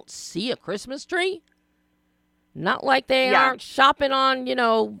they don't see a Christmas tree? Not like they aren't shopping on,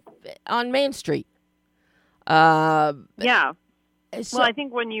 on Main Street. Yeah. So, Well, I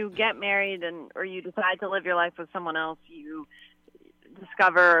think when you get married or you decide to live your life with someone else, you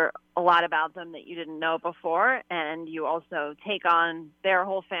discover a lot about them that you didn't know before, and you also take on their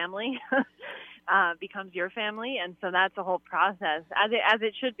whole family. Becomes your family, and so that's a whole process, as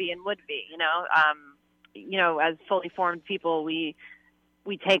it should be and would be. As fully formed people, we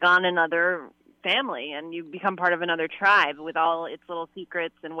take on another family, and you become part of another tribe with all its little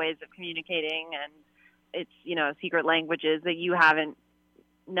secrets and ways of communicating, and its secret languages that you haven't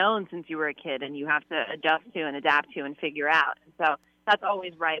known since you were a kid, and you have to adjust to and adapt to and figure out. And so that's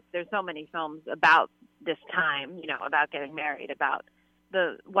always ripe. There's so many films about this time, about getting married, about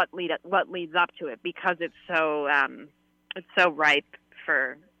what leads up to it, because it's so ripe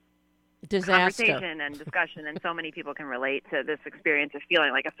for disaster, conversation and discussion, and so many people can relate to this experience of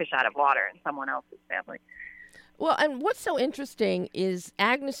feeling like a fish out of water in someone else's family. Well, and what's so interesting is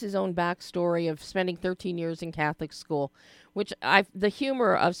Agnes's own backstory of spending 13 years in Catholic school, which the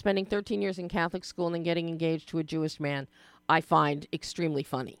humor of spending 13 years in Catholic school and then getting engaged to a Jewish man, I find extremely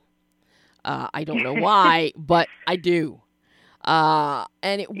funny. I don't know why, but I do.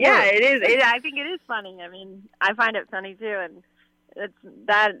 And it works. Yeah, it is. I think it is funny. I mean, I find it funny too, and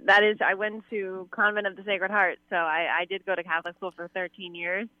that is. I went to Convent of the Sacred Heart, so I did go to Catholic school for 13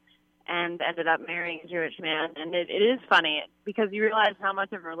 years, and ended up marrying a Jewish man. And it is funny because you realize how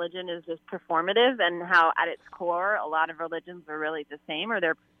much of religion is just performative, and how at its core a lot of religions are really the same, or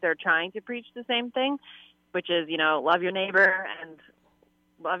they're trying to preach the same thing, which is love your neighbor and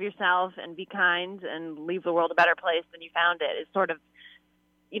love yourself and be kind and leave the world a better place than you found it. It's sort of,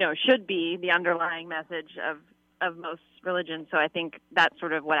 should be the underlying message of most religions. So I think that's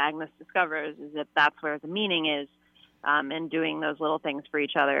sort of what Agnes discovers, is that that's where the meaning is, and doing those little things for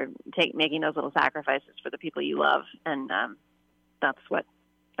each other, making those little sacrifices for the people you love. And that's what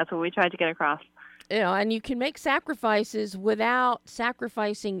we tried to get across. And you can make sacrifices without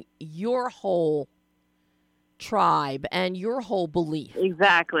sacrificing your whole tribe and your whole belief.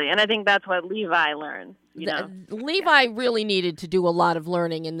 Exactly. And I think that's what Levi learns. Levi really needed to do a lot of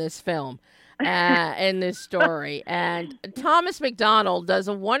learning in this film, in this story. And Thomas McDonald does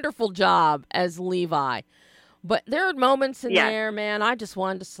a wonderful job as Levi. But there are moments in there, man, I just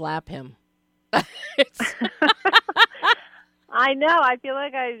wanted to slap him. I know. I feel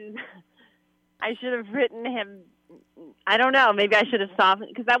like I should have written him. I don't know. Maybe I should have softened,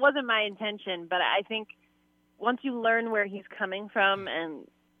 because that wasn't my intention. But I think once you learn where he's coming from and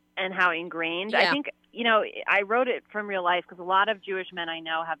how ingrained, I think, I wrote it from real life, because a lot of Jewish men I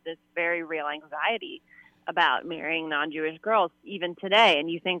know have this very real anxiety about marrying non-Jewish girls, even today. And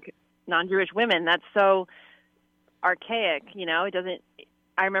you think non-Jewish women, that's so archaic, it doesn't.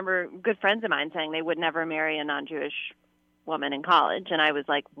 I remember good friends of mine saying they would never marry a non-Jewish woman in college, and I was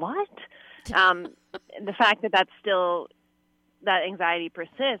like, what? The fact that that anxiety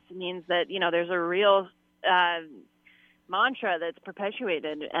persists means that there's a real mantra that's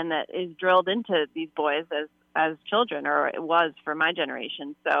perpetuated and that is drilled into these boys as children, or it was for my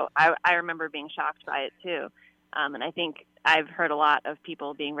generation. So I remember being shocked by it too, and I think I've heard a lot of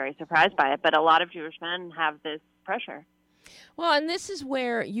people being very surprised by it, but a lot of Jewish men have this pressure. Well, and this is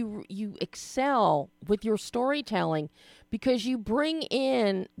where you excel with your storytelling, because you bring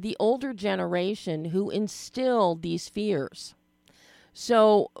in the older generation who instilled these fears.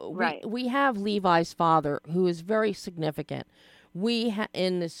 So we have Levi's father, who is very significant.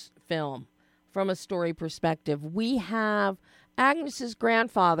 In this film, from a story perspective, we have Agnes's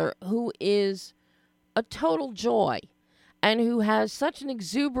grandfather, who is a total joy and who has such an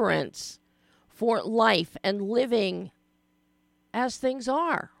exuberance for life and living as things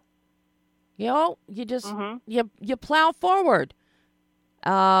are. You just you plow forward.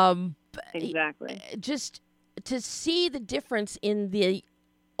 Exactly. Just to see the difference in the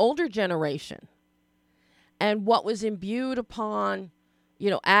older generation and what was imbued upon,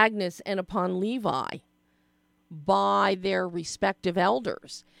 Agnes and upon Levi by their respective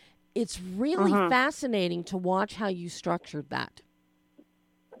elders. It's really fascinating to watch how you structured that.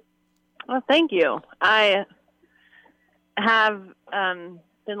 Well, thank you. I have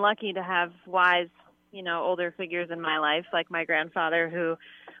been lucky to have wise, older figures in my life, like my grandfather, who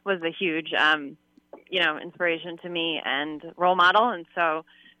was a huge, inspiration to me and role model. And so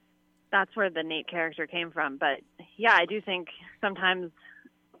that's where the Nate character came from. But yeah, I do think sometimes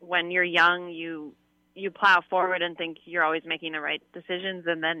when you're young, you plow forward and think you're always making the right decisions,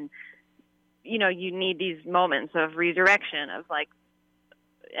 and then you need these moments of redirection of like,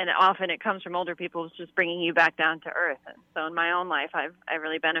 and often it comes from older people, just bringing you back down to earth. And so in my own life, I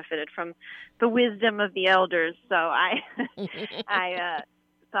really benefited from the wisdom of the elders. So I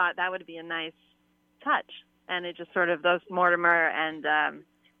thought that would be a nice touch. And it just sort of, those Mortimer and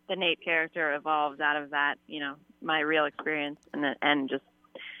the Nate character evolved out of that, my real experience and just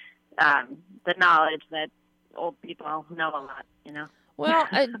the knowledge that old people know a lot, Well,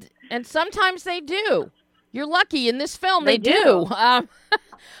 and sometimes they do. You're lucky in this film they do.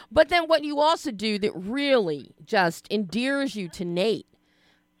 But then what you also do that really just endears you to Nate,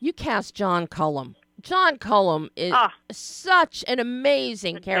 you cast John Cullum. John Cullum is such an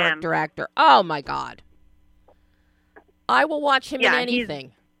amazing character actor. Oh, my God. I will watch him in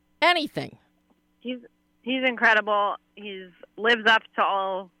anything. Anything. He's incredible. He's lives up to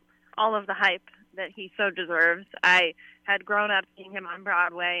all of the hype that he so deserves. I had grown up seeing him on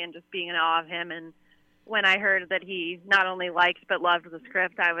Broadway and just being in awe of him, and when I heard that he not only liked but loved the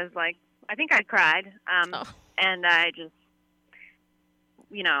script, I was like, I think I cried. And I just,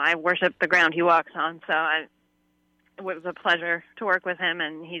 I worship the ground he walks on. So it was a pleasure to work with him,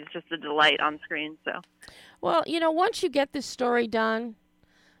 and he's just a delight on screen. So, well, once you get this story done,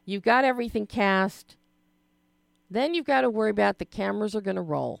 you've got everything cast, then you've got to worry about the cameras are going to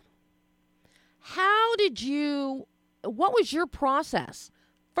roll. What was your process?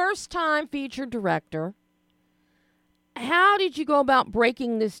 First time featured director. How did you go about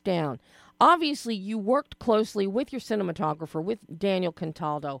breaking this down? Obviously, you worked closely with your cinematographer, with Daniel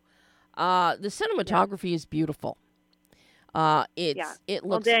Contaldo. The cinematography is beautiful. It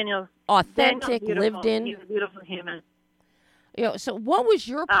looks authentic, lived in. He's a beautiful human. So what was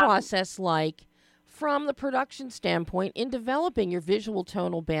your process like from the production standpoint in developing your visual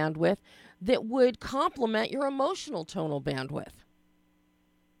tonal bandwidth that would complement your emotional tonal bandwidth?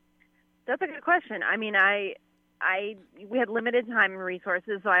 That's a good question. I mean, we had limited time and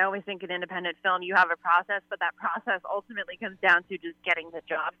resources, so I always think in independent film you have a process, but that process ultimately comes down to just getting the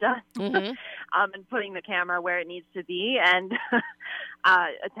job done, and putting the camera where it needs to be, and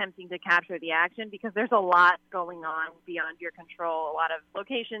attempting to capture the action, because there's a lot going on beyond your control. A lot of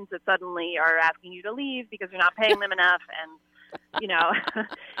locations that suddenly are asking you to leave because you're not paying them enough, and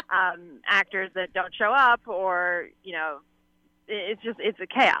actors that don't show up, or it's a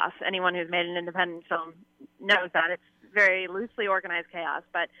chaos. Anyone who's made an independent film knows that. It's very loosely organized chaos.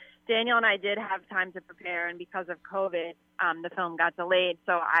 But Daniel and I did have time to prepare, and because of COVID, the film got delayed.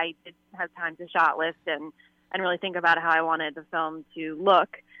 So I did have time to shot list and really think about how I wanted the film to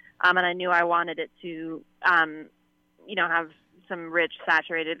look. And I knew I wanted it to, have some rich,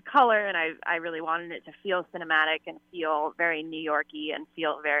 saturated color, and I really wanted it to feel cinematic and feel very New York-y and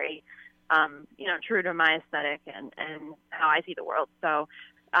feel very true to my aesthetic and how I see the world. So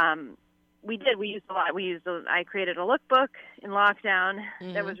we used a lot. I created a lookbook in lockdown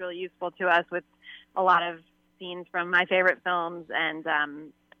that was really useful to us, with a lot of scenes from my favorite films.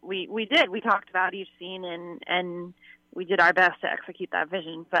 And we talked about each scene and we did our best to execute that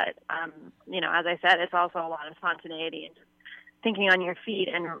vision. But, as I said, it's also a lot of spontaneity and just thinking on your feet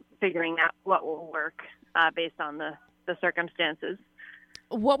and figuring out what will work based on the circumstances.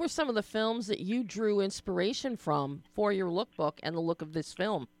 What were some of the films that you drew inspiration from for your lookbook and the look of this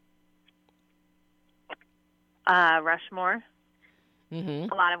film? Rushmore. A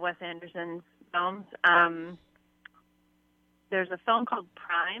lot of Wes Anderson's films. There's a film called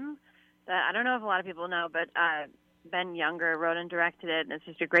Prime that I don't know if a lot of people know, but Ben Younger wrote and directed it, and it's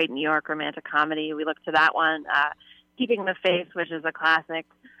just a great New York romantic comedy. We looked to that one. Keeping the Faith, which is a classic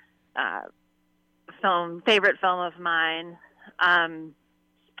favorite film of mine.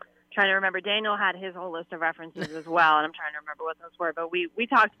 Trying to remember, Daniel had his whole list of references as well, and I'm trying to remember what those were. But we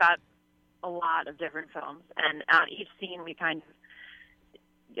talked about a lot of different films, and each scene we kind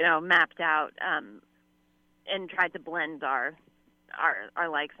of, mapped out and tried to blend our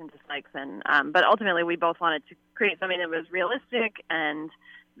likes and dislikes. And but ultimately, we both wanted to create something that was realistic and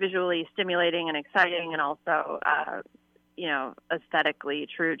visually stimulating and exciting, and also, aesthetically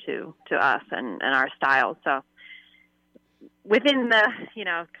true to us and our style. So, within the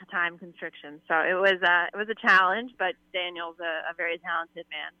time constriction, so it was a challenge, but Daniel's a very talented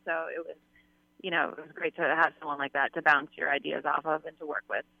man, so it was great to have someone like that to bounce your ideas off of and to work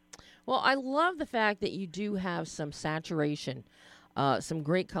with. Well, I love the fact that you do have some saturation, some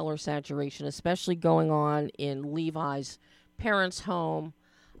great color saturation, especially going on in Levi's parents' home.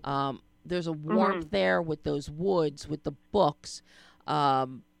 There's a warmth there with those woods, with the books,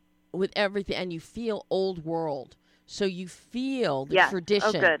 with everything, and you feel old world. So you feel the Yes.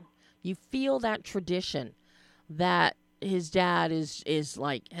 tradition. Oh, good. You feel that tradition that his dad is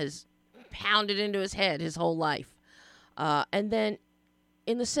like has pounded into his head his whole life. And then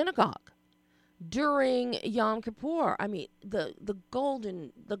in the synagogue during Yom Kippur, I mean the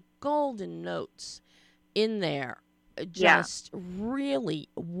golden notes in there, just really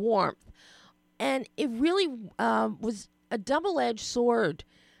warmth, and it really was a double-edged sword.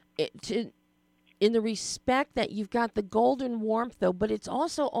 In the respect that you've got the golden warmth, though, but it's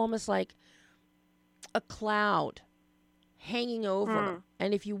also almost like a cloud hanging over.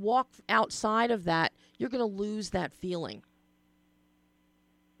 And if you walk outside of that, you're going to lose that feeling.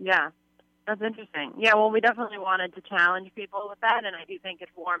 Yeah, that's interesting. Yeah, well, we definitely wanted to challenge people with that, and I do think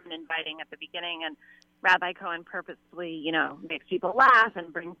it's warm and inviting at the beginning, and Rabbi Cohen purposely, makes people laugh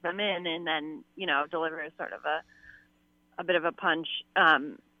and brings them in, and then, delivers sort of a bit of a punch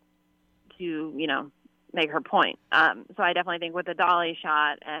to, make her point. So I definitely think with the dolly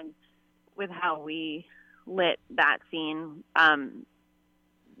shot and with how we lit that scene,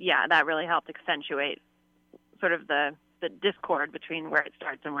 that really helped accentuate sort of the discord between where it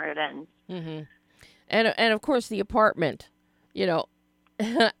starts and where it ends. Mm-hmm. And of course the apartment,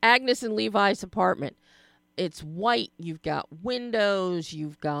 Agnes and Levi's apartment, it's white. You've got windows,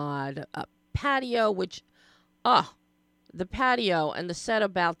 you've got a patio, which, the patio and the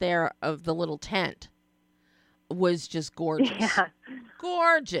setup out there of the little tent was just gorgeous. Yeah.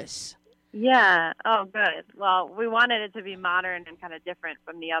 Gorgeous. Yeah. Oh, good. Well, we wanted it to be modern and kind of different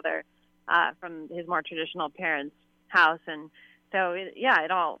from the other, from his more traditional parents' house. And so,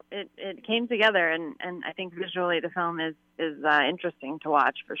 it came together. And I think visually the film is interesting to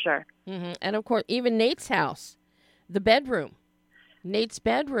watch for sure. Mm-hmm. And of course, even Nate's house, the bedroom. Nate's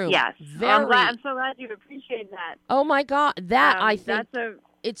bedroom. Yes. I'm so glad you appreciate that. Oh my God. I think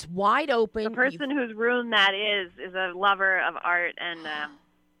it's wide open. The person whose room that is a lover of art and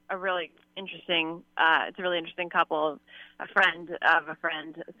a really interesting, it's a really interesting couple, a friend of a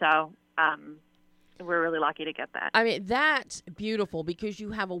friend. So we're really lucky to get that. I mean, that's beautiful because you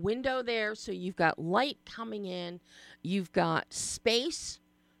have a window there. So you've got light coming in. You've got space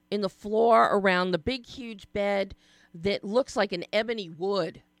in the floor around the big, huge bed that looks like an ebony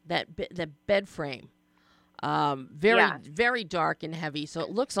wood, that bed frame. Very dark and heavy, so it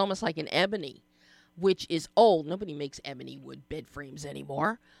looks almost like an ebony, which is old. Nobody makes ebony wood bed frames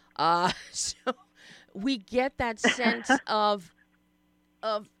anymore. So we get that sense of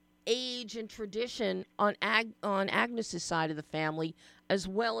age and tradition on Agnes's side of the family, as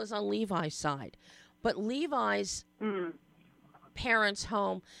well as on Levi's side. But Levi's parents'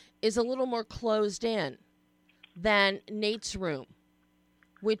 home is a little more closed in than Nate's room,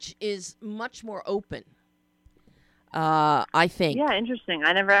 which is much more open. I think. Yeah, interesting.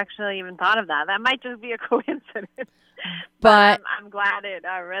 I never actually even thought of that. That might just be a coincidence. But I'm glad it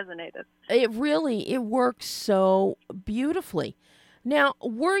resonated. It works so beautifully. Now,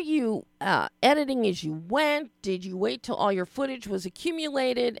 were you editing as you went? Did you wait till all your footage was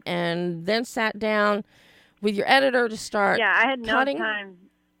accumulated and then sat down with your editor to start Yeah, I had cutting? no time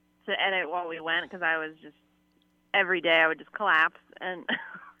to edit while we went because I was just, every day I would just collapse and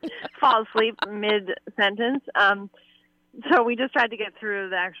fall asleep mid-sentence. So we just tried to get through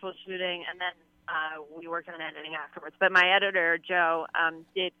the actual shooting, and then we worked on editing afterwards. But my editor, Joe,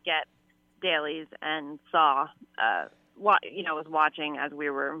 did get dailies and saw, was watching as we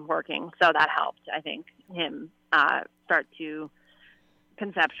were working. So that helped, I think, him start to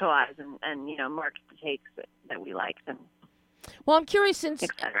conceptualize and mark the takes that we liked. And well, I'm curious,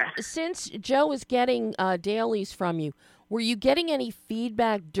 since Joe is getting dailies from you, were you getting any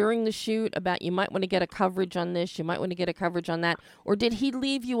feedback during the shoot about you might want to get a coverage on this, you might want to get a coverage on that, or did he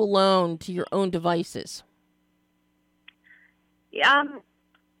leave you alone to your own devices?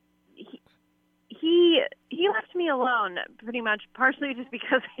 He left me alone pretty much, partially just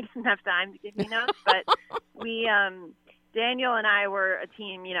because he didn't have time to give me notes, but we, Daniel and I were a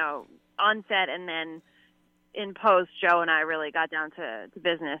team, on set, and then in post, Joe and I really got down to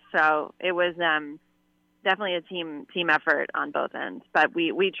business. So it was definitely a team effort on both ends. But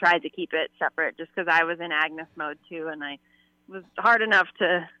we tried to keep it separate just because I was in Agnes mode too, and I was hard enough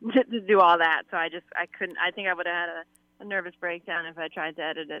to do all that. So I couldn't. I think I would have had a nervous breakdown if I tried to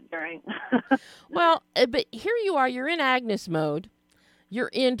edit it during. Well, but here you are. You're in Agnes mode.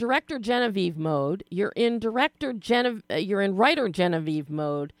 You're in director Genevieve mode. You're in You're in writer Genevieve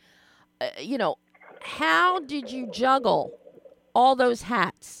mode. How did you juggle all those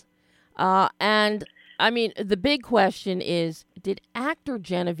hats? And I mean, the big question is, did actor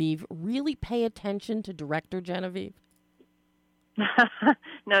Genevieve really pay attention to director Genevieve?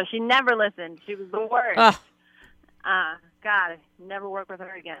 No, she never listened. She was the worst. God, never work with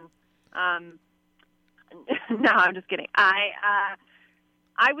her again. No, I'm just kidding. I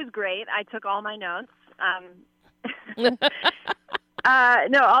was great. I took all my notes.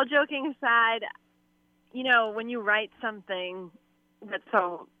 No, all joking aside, when you write something that's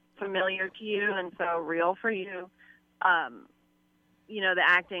so familiar to you and so real for you, the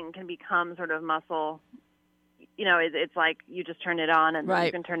acting can become sort of muscle. It's like you just turn it on and Right.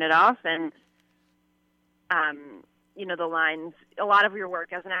 you can turn it off. And, the lines, a lot of your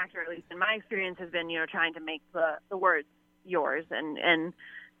work as an actor, at least in my experience, has been, trying to make the words yours and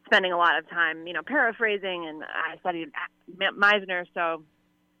spending a lot of time, paraphrasing. And I studied Meisner, so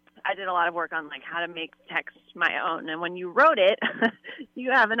I did a lot of work on like how to make text my own. And when you wrote it,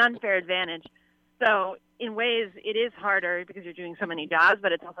 you have an unfair advantage. So in ways, it is harder because you're doing so many jobs,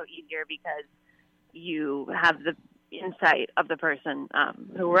 but it's also easier because you have the insight of the person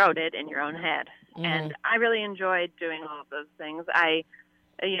who wrote it in your own head. Mm-hmm. And I really enjoyed doing all of those things.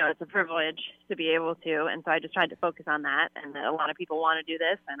 It's a privilege to be able to, and so I just tried to focus on that. And a lot of people want to do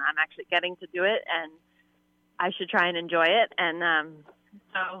this, and I'm actually getting to do it, and I should try and enjoy it. And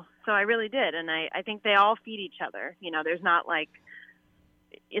so I really did, and I think they all feed each other. There's not like,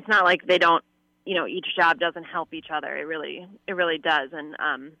 it's not like they don't, each job doesn't help each other. It really does, and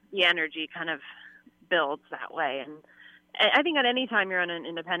the energy kind of builds that way. And I think at any time you're on an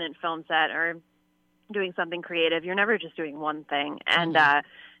independent film set or doing something creative, you're never just doing one thing, and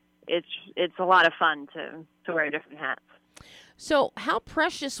it's a lot of fun to wear different hats. So how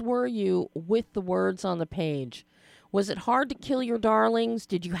precious were you with the words on the page? Was it hard to kill your darlings?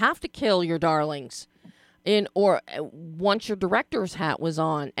 Did you have to kill your darlings or once your director's hat was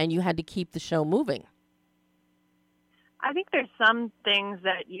on and you had to keep the show moving? I think there's some things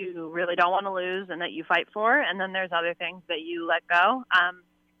that you really don't want to lose and that you fight for, and then there's other things that you let go.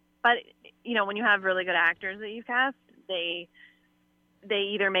 But when you have really good actors that you cast, they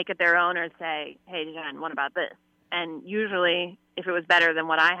either make it their own or say, "Hey, Jen, what about this?" And usually, if it was better than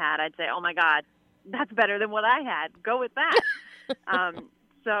what I had, I'd say, "Oh my God, that's better than what I had. Go with that."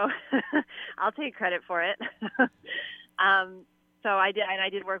 So I'll take credit for it. So I did, and I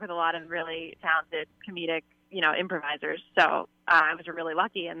did work with a lot of really talented comedic, improvisers. So I was really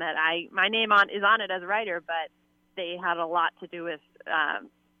lucky in that my name is on it as a writer, but they had a lot to do with,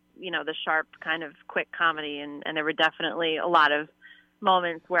 the sharp kind of quick comedy. And there were definitely a lot of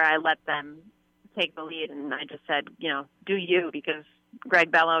moments where I let them take the lead. And I just said, do you, because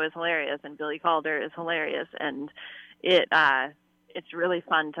Greg Bello is hilarious and Billy Calder is hilarious. And it's really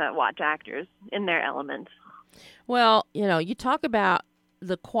fun to watch actors in their elements. Well, you talk about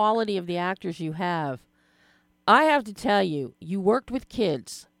the quality of the actors you have. I have to tell you, you worked with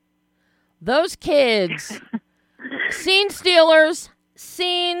kids. Those kids, scene stealers.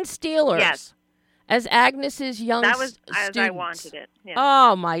 Yes. As Agnes's young That was students. as I wanted it. Yeah.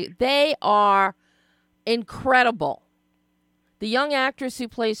 Oh, they are incredible. The young actress who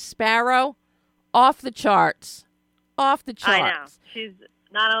plays Sparrow, off the charts. Off the charts. I know. She's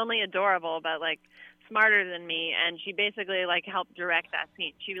not only adorable, but smarter than me, and she basically helped direct that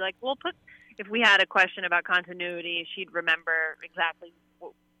scene. She'd be like, if we had a question about continuity, she'd remember exactly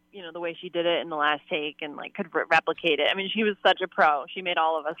the way she did it in the last take and could replicate it. I mean, she was such a pro. She made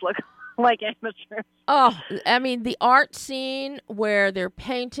all of us look like amateurs. Oh, I mean, the art scene where they're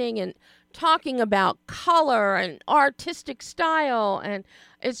painting and talking about color and artistic style, and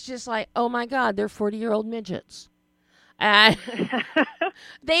it's just like, oh my God, they're 40-year-old midgets. And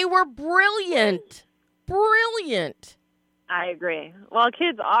they were brilliant. Brilliant. I agree. Well,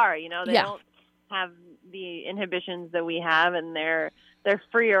 kids are, they Yeah. don't have the inhibitions that we have, and they're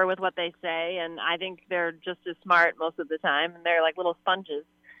freer with what they say, and I think they're just as smart most of the time, and they're like little sponges.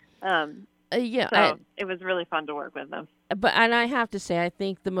 Yeah. So it was really fun to work with them. And I have to say, I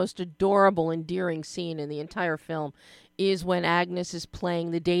think the most adorable, endearing scene in the entire film is when Agnes is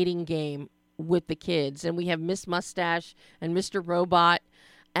playing the dating game with the kids, and we have Miss Mustache and Mr. Robot,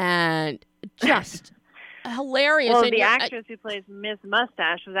 and just hilarious. Well, and the actress who plays Miss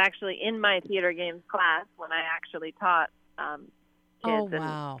Mustache was actually in my theater games class when I actually taught kids. Oh,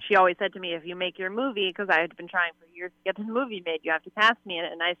 wow. And she always said to me, if you make your movie, because I had been trying for years to get this movie made, you have to cast me in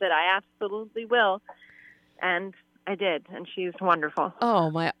it. And I said, I absolutely will. And I did. And she's wonderful.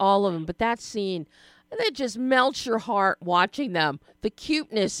 Oh, all of them. But that scene, that just melts your heart watching them. The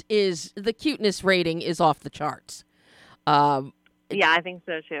cuteness rating is off the charts. Yeah, I think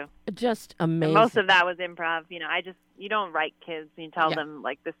so too. Just amazing. And most of that was improv. You don't write kids. You tell them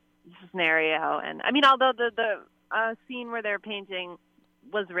this scenario. And I mean, although the scene where they're painting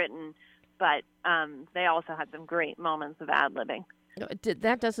was written, but they also had some great moments of ad-libbing.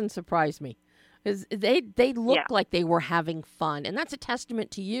 That doesn't surprise me. 'Cause they looked like they were having fun. And that's a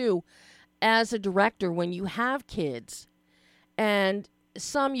testament to you as a director when you have kids. And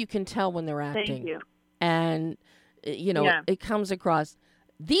some you can tell when they're acting. Thank you. And, it comes across.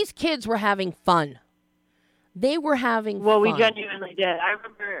 These kids were having fun. They were having fun. Well, we genuinely did. I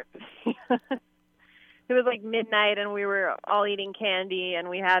remember it was like midnight and we were all eating candy and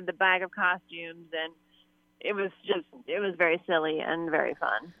we had the bag of costumes and it was very silly and very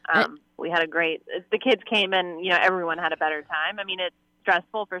fun. We had the kids came and, everyone had a better time. I mean, it's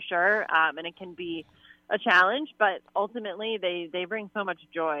stressful for sure. And it can be a challenge, but ultimately they bring so much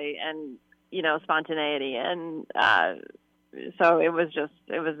joy and, spontaneity. And, so it was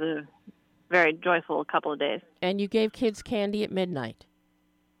a very joyful couple of days. And you gave kids candy at midnight.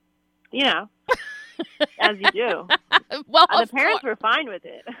 As you do. Well, the parents were fine with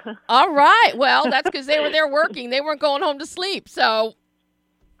it. All right. Well, that's because they were there working. They weren't going home to sleep. So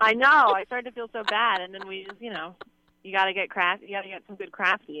I know. I started to feel so bad, and then we just, you got to get crafty. You got to get some good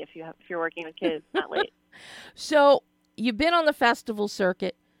crafty if you're working with kids that late. So you've been on the festival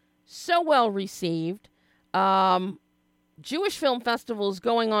circuit, so well received. Jewish Film Festival is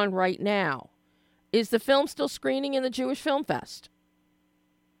going on right now. Is the film still screening in the Jewish Film Fest?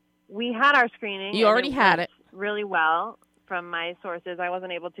 We had our screening. You already had it. Really well from my sources. I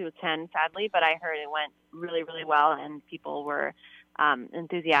wasn't able to attend, sadly, but I heard it went really, really well, and people were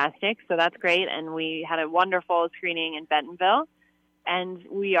enthusiastic. So that's great. And we had a wonderful screening in Bentonville, and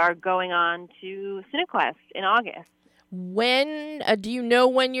we are going on to Cinequest in August. When do you know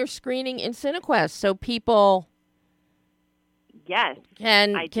when you're screening in Cinequest so people Yes,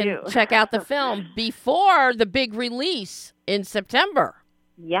 can check out the film before the big release in September?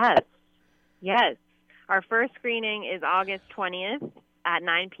 Yes. Our first screening is August 20th at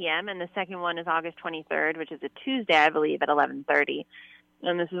 9 p.m., and the second one is August 23rd, which is a Tuesday, I believe, at 11:30.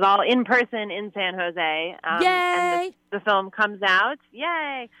 And this is all in person in San Jose. Yay! And the film comes out.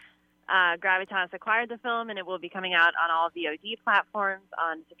 Yay! Gravitas acquired the film, and it will be coming out on all VOD platforms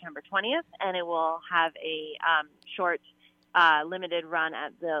on September 20th, and it will have a short limited run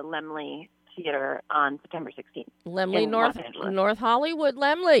at the Laemmle Theater on September 16th. Laemmle, North Hollywood,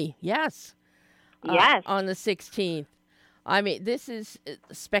 Laemmle, yes. Yes. On the 16th. I mean, this is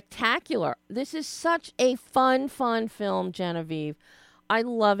spectacular. This is such a fun film, Genevieve. I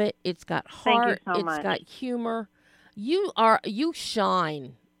love it. It's got heart. Thank you so much. Got humor. You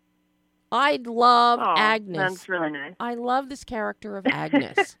shine. I love Agnes. That's really nice. I love this character of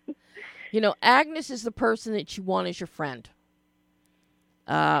Agnes. Agnes is the person that you want as your friend.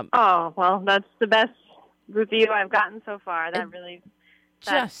 Well, that's the best review I've gotten so far. That's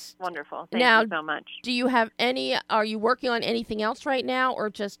just wonderful. Thank you so much. Do you have are you working on anything else right now or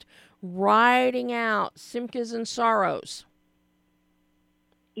just writing out Simchas and Sorrows?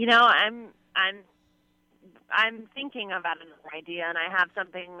 I'm thinking about another idea, and I have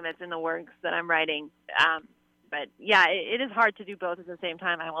something that's in the works that I'm writing. But yeah, it is hard to do both at the same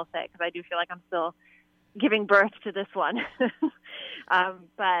time, I will say, because I do feel like I'm still giving birth to this one.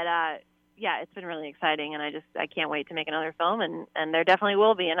 Yeah, it's been really exciting, and I can't wait to make another film, and there definitely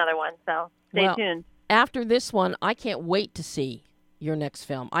will be another one, so stay tuned. After this one, I can't wait to see your next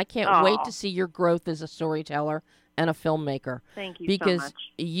film. I can't wait to see your growth as a storyteller and a filmmaker. Thank you because so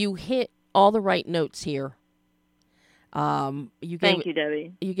much. You hit all the right notes here. Thank you,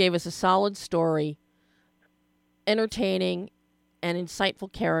 Debbie. You gave us a solid story, entertaining and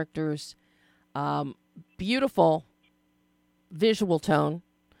insightful characters, beautiful visual tone,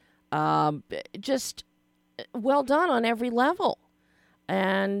 just well done on every level.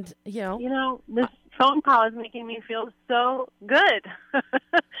 And, this phone call is making me feel so good.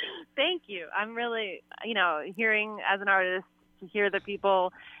 Thank you. I'm really, hearing as an artist, to hear that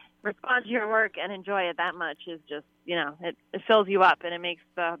people respond to your work and enjoy it that much is just, it fills you up, and it makes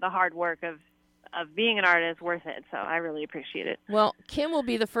the hard work of being an artist worth it. So I really appreciate it. Well, Kim will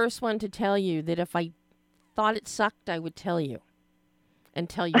be the first one to tell you that if I thought it sucked, I would tell you and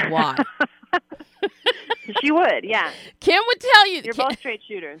tell you why. She would, yeah. Kim would tell you. You're both straight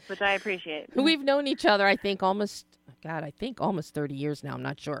shooters, which I appreciate. We've known each other, I think, almost 30 years now. I'm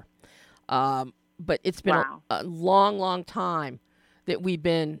not sure. But it's been a long, long time that we've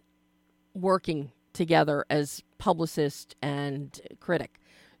been working together as publicist and critic.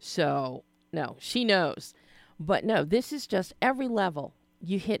 So, no, she knows. But no, this is just every level.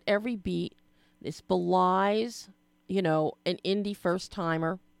 You hit every beat. This belies, an indie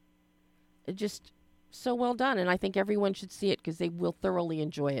first-timer. It just so well done, and I think everyone should see it because they will thoroughly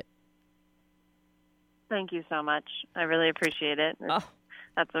enjoy it. Thank you so much. I really appreciate it.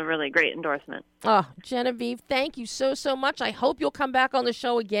 That's a really great endorsement. Oh, Genevieve, thank you so much. I hope you'll come back on the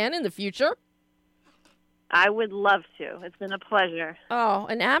show again in the future. I would love to. It's been a pleasure. Oh,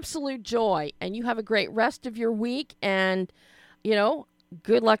 an absolute joy. And you have a great rest of your week. And,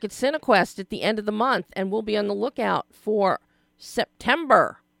 good luck at CineQuest at the end of the month. And we'll be on the lookout for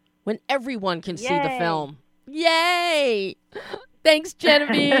September when everyone can see the film. Yay! Thanks,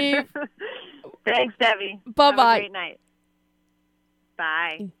 Genevieve. Thanks, Debbie. Bye-bye. Have a great night.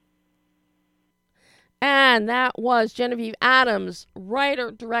 Bye. And that was Genevieve Adams,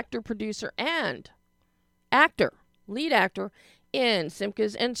 writer, director, producer, and lead actor in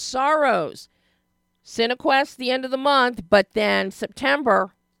Simcas and Sorrows. CineQuest, the end of the month, but then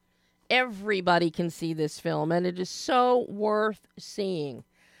September, everybody can see this film, and it is so worth seeing.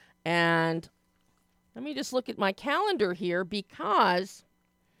 And let me just look at my calendar here because,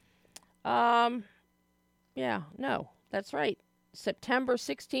 that's right. September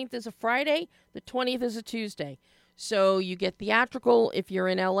 16th is a Friday, the 20th is a Tuesday. So you get theatrical if you're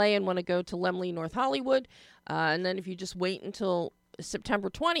in LA and want to go to Laemmle, North Hollywood. And then if you just wait until September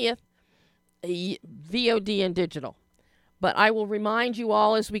 20th, VOD and digital. But I will remind you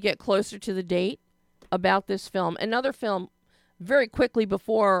all as we get closer to the date about this film. Another film, very quickly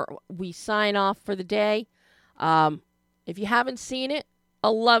before we sign off for the day. If you haven't seen it,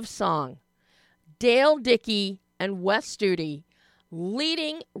 A Love Song. Dale Dickey and Wes Studi,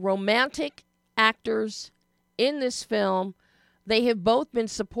 leading romantic actors in this film. They have both been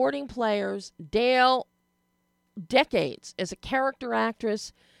supporting players. Dale, decades as a character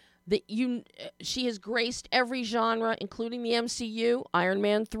actress. She has graced every genre, including the MCU, Iron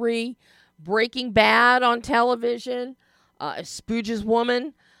Man 3, Breaking Bad on television, Spooge's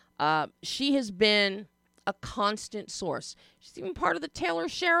Woman. She has been a constant source. She's even part of the Taylor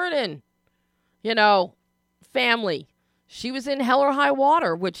Sheridan, family. She was in Hell or High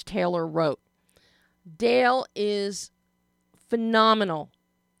Water, which Taylor wrote. Dale is phenomenal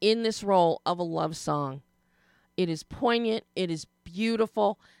in this role of A Love Song. It is poignant. It is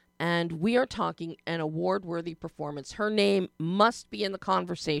beautiful. And we are talking an award-worthy performance. Her name must be in the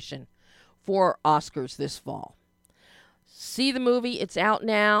conversation for Oscars this fall. See the movie. It's out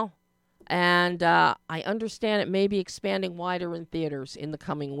now. And I understand it may be expanding wider in theaters in the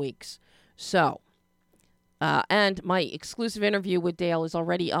coming weeks. So, and my exclusive interview with Dale is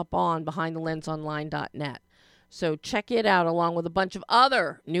already up on BehindTheLensOnline.net. So check it out along with a bunch of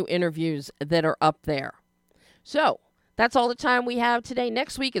other new interviews that are up there. So, that's all the time we have today.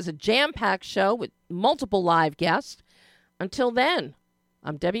 Next week is a jam-packed show with multiple live guests. Until then,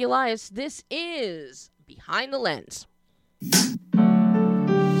 I'm Debbie Elias. This is Behind the Lens.